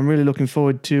person, and I'm really looking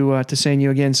forward to seeing you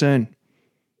again soon.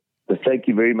 Well, thank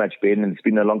you very much, Ben. And it's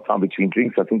been a long time between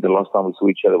drinks. I think the last time we saw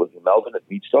each other was in Melbourne at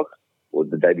Meatstock, or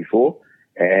the day before.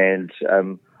 And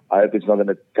I hope it's not going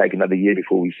to take another year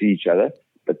before we see each other.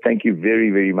 But thank you very,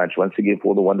 very much once again for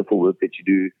all the wonderful work that you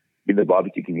do in the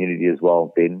barbecue community as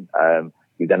well, Ben.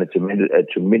 You've done a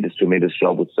tremendous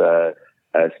job with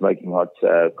Smoking Hot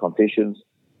Confessions,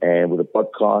 and with the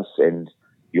podcast and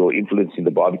your influence in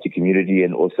the barbecue community.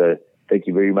 And also thank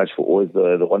you very much for always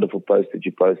the wonderful posts that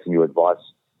you post and your advice.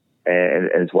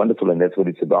 And it's wonderful, and that's what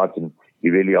it's about. And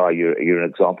you really are. You're an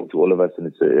example to all of us, and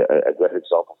it's a great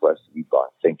example for us to be by.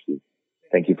 Thank you.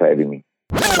 Thank you for having me.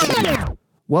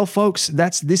 Well, folks,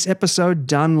 that's this episode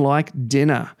done like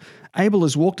dinner. Abel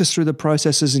has walked us through the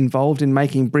processes involved in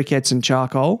making briquettes and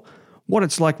charcoal, what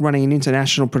it's like running an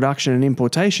international production and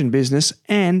importation business,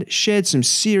 and shared some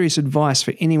serious advice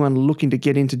for anyone looking to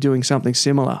get into doing something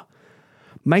similar.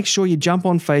 Make sure you jump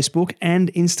on Facebook and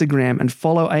Instagram and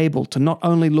follow Abel to not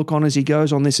only look on as he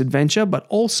goes on this adventure, but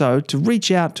also to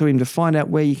reach out to him to find out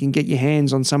where you can get your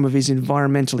hands on some of his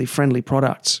environmentally friendly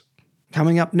products.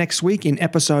 Coming up next week in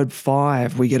episode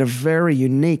 5, we get a very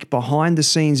unique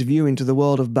behind-the-scenes view into the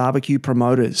world of barbecue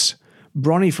promoters.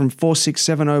 Bronnie from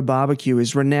 4670 Barbecue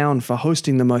is renowned for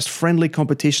hosting the most friendly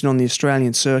competition on the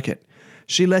Australian circuit.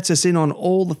 She lets us in on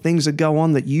all the things that go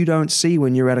on that you don't see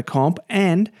when you're at a comp,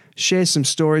 and shares some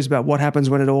stories about what happens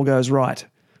when it all goes right.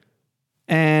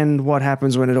 And what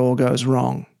happens when it all goes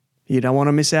wrong. You don't want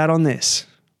to miss out on this.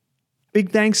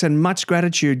 Big thanks and much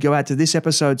gratitude go out to this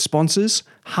episode's sponsors,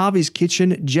 Harvey's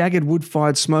Kitchen, Jagged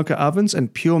Wood-Fired Smoker Ovens,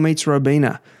 and Pure Meats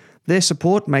Robina. Their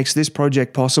support makes this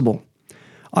project possible.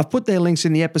 I've put their links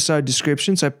in the episode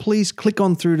description, so please click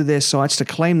on through to their sites to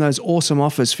claim those awesome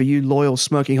offers for you loyal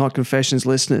Smoking Hot Confessions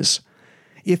listeners.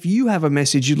 If you have a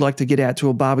message you'd like to get out to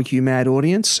a barbecue mad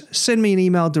audience, send me an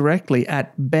email directly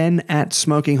at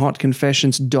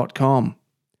ben@smokinghotconfessions.com.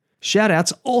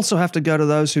 Shoutouts also have to go to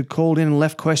those who called in and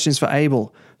left questions for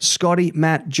Abel. Scotty,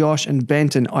 Matt, Josh, and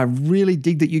Benton. I really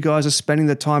dig that you guys are spending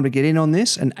the time to get in on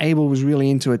this, and Abel was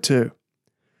really into it too.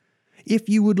 If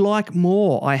you would like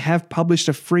more, I have published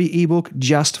a free ebook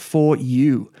just for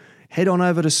you. Head on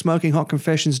over to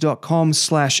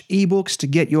smokinghotconfessions.com/ebooks to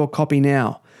get your copy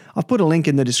now. I've put a link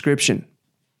in the description.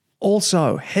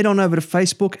 Also, head on over to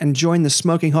Facebook and join the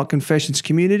Smoking Hot Confessions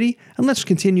community, and let's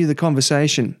continue the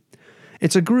conversation.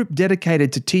 It's a group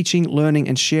dedicated to teaching, learning,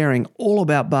 and sharing all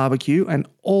about barbecue, and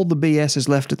all the BS is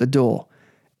left at the door.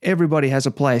 Everybody has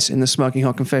a place in the Smoking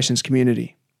Hot Confessions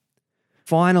community.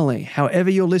 Finally,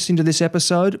 however you're listening to this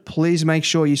episode, please make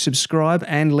sure you subscribe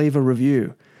and leave a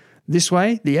review. This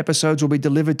way, the episodes will be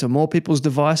delivered to more people's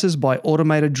devices by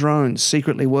automated drones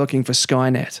secretly working for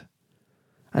Skynet.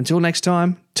 Until next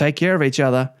time, take care of each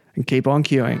other and keep on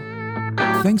queuing.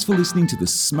 Thanks for listening to the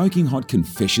Smoking Hot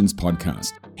Confessions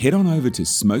podcast. Head on over to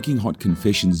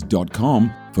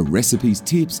smokinghotconfessions.com for recipes,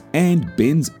 tips, and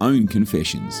Ben's own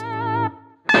confessions.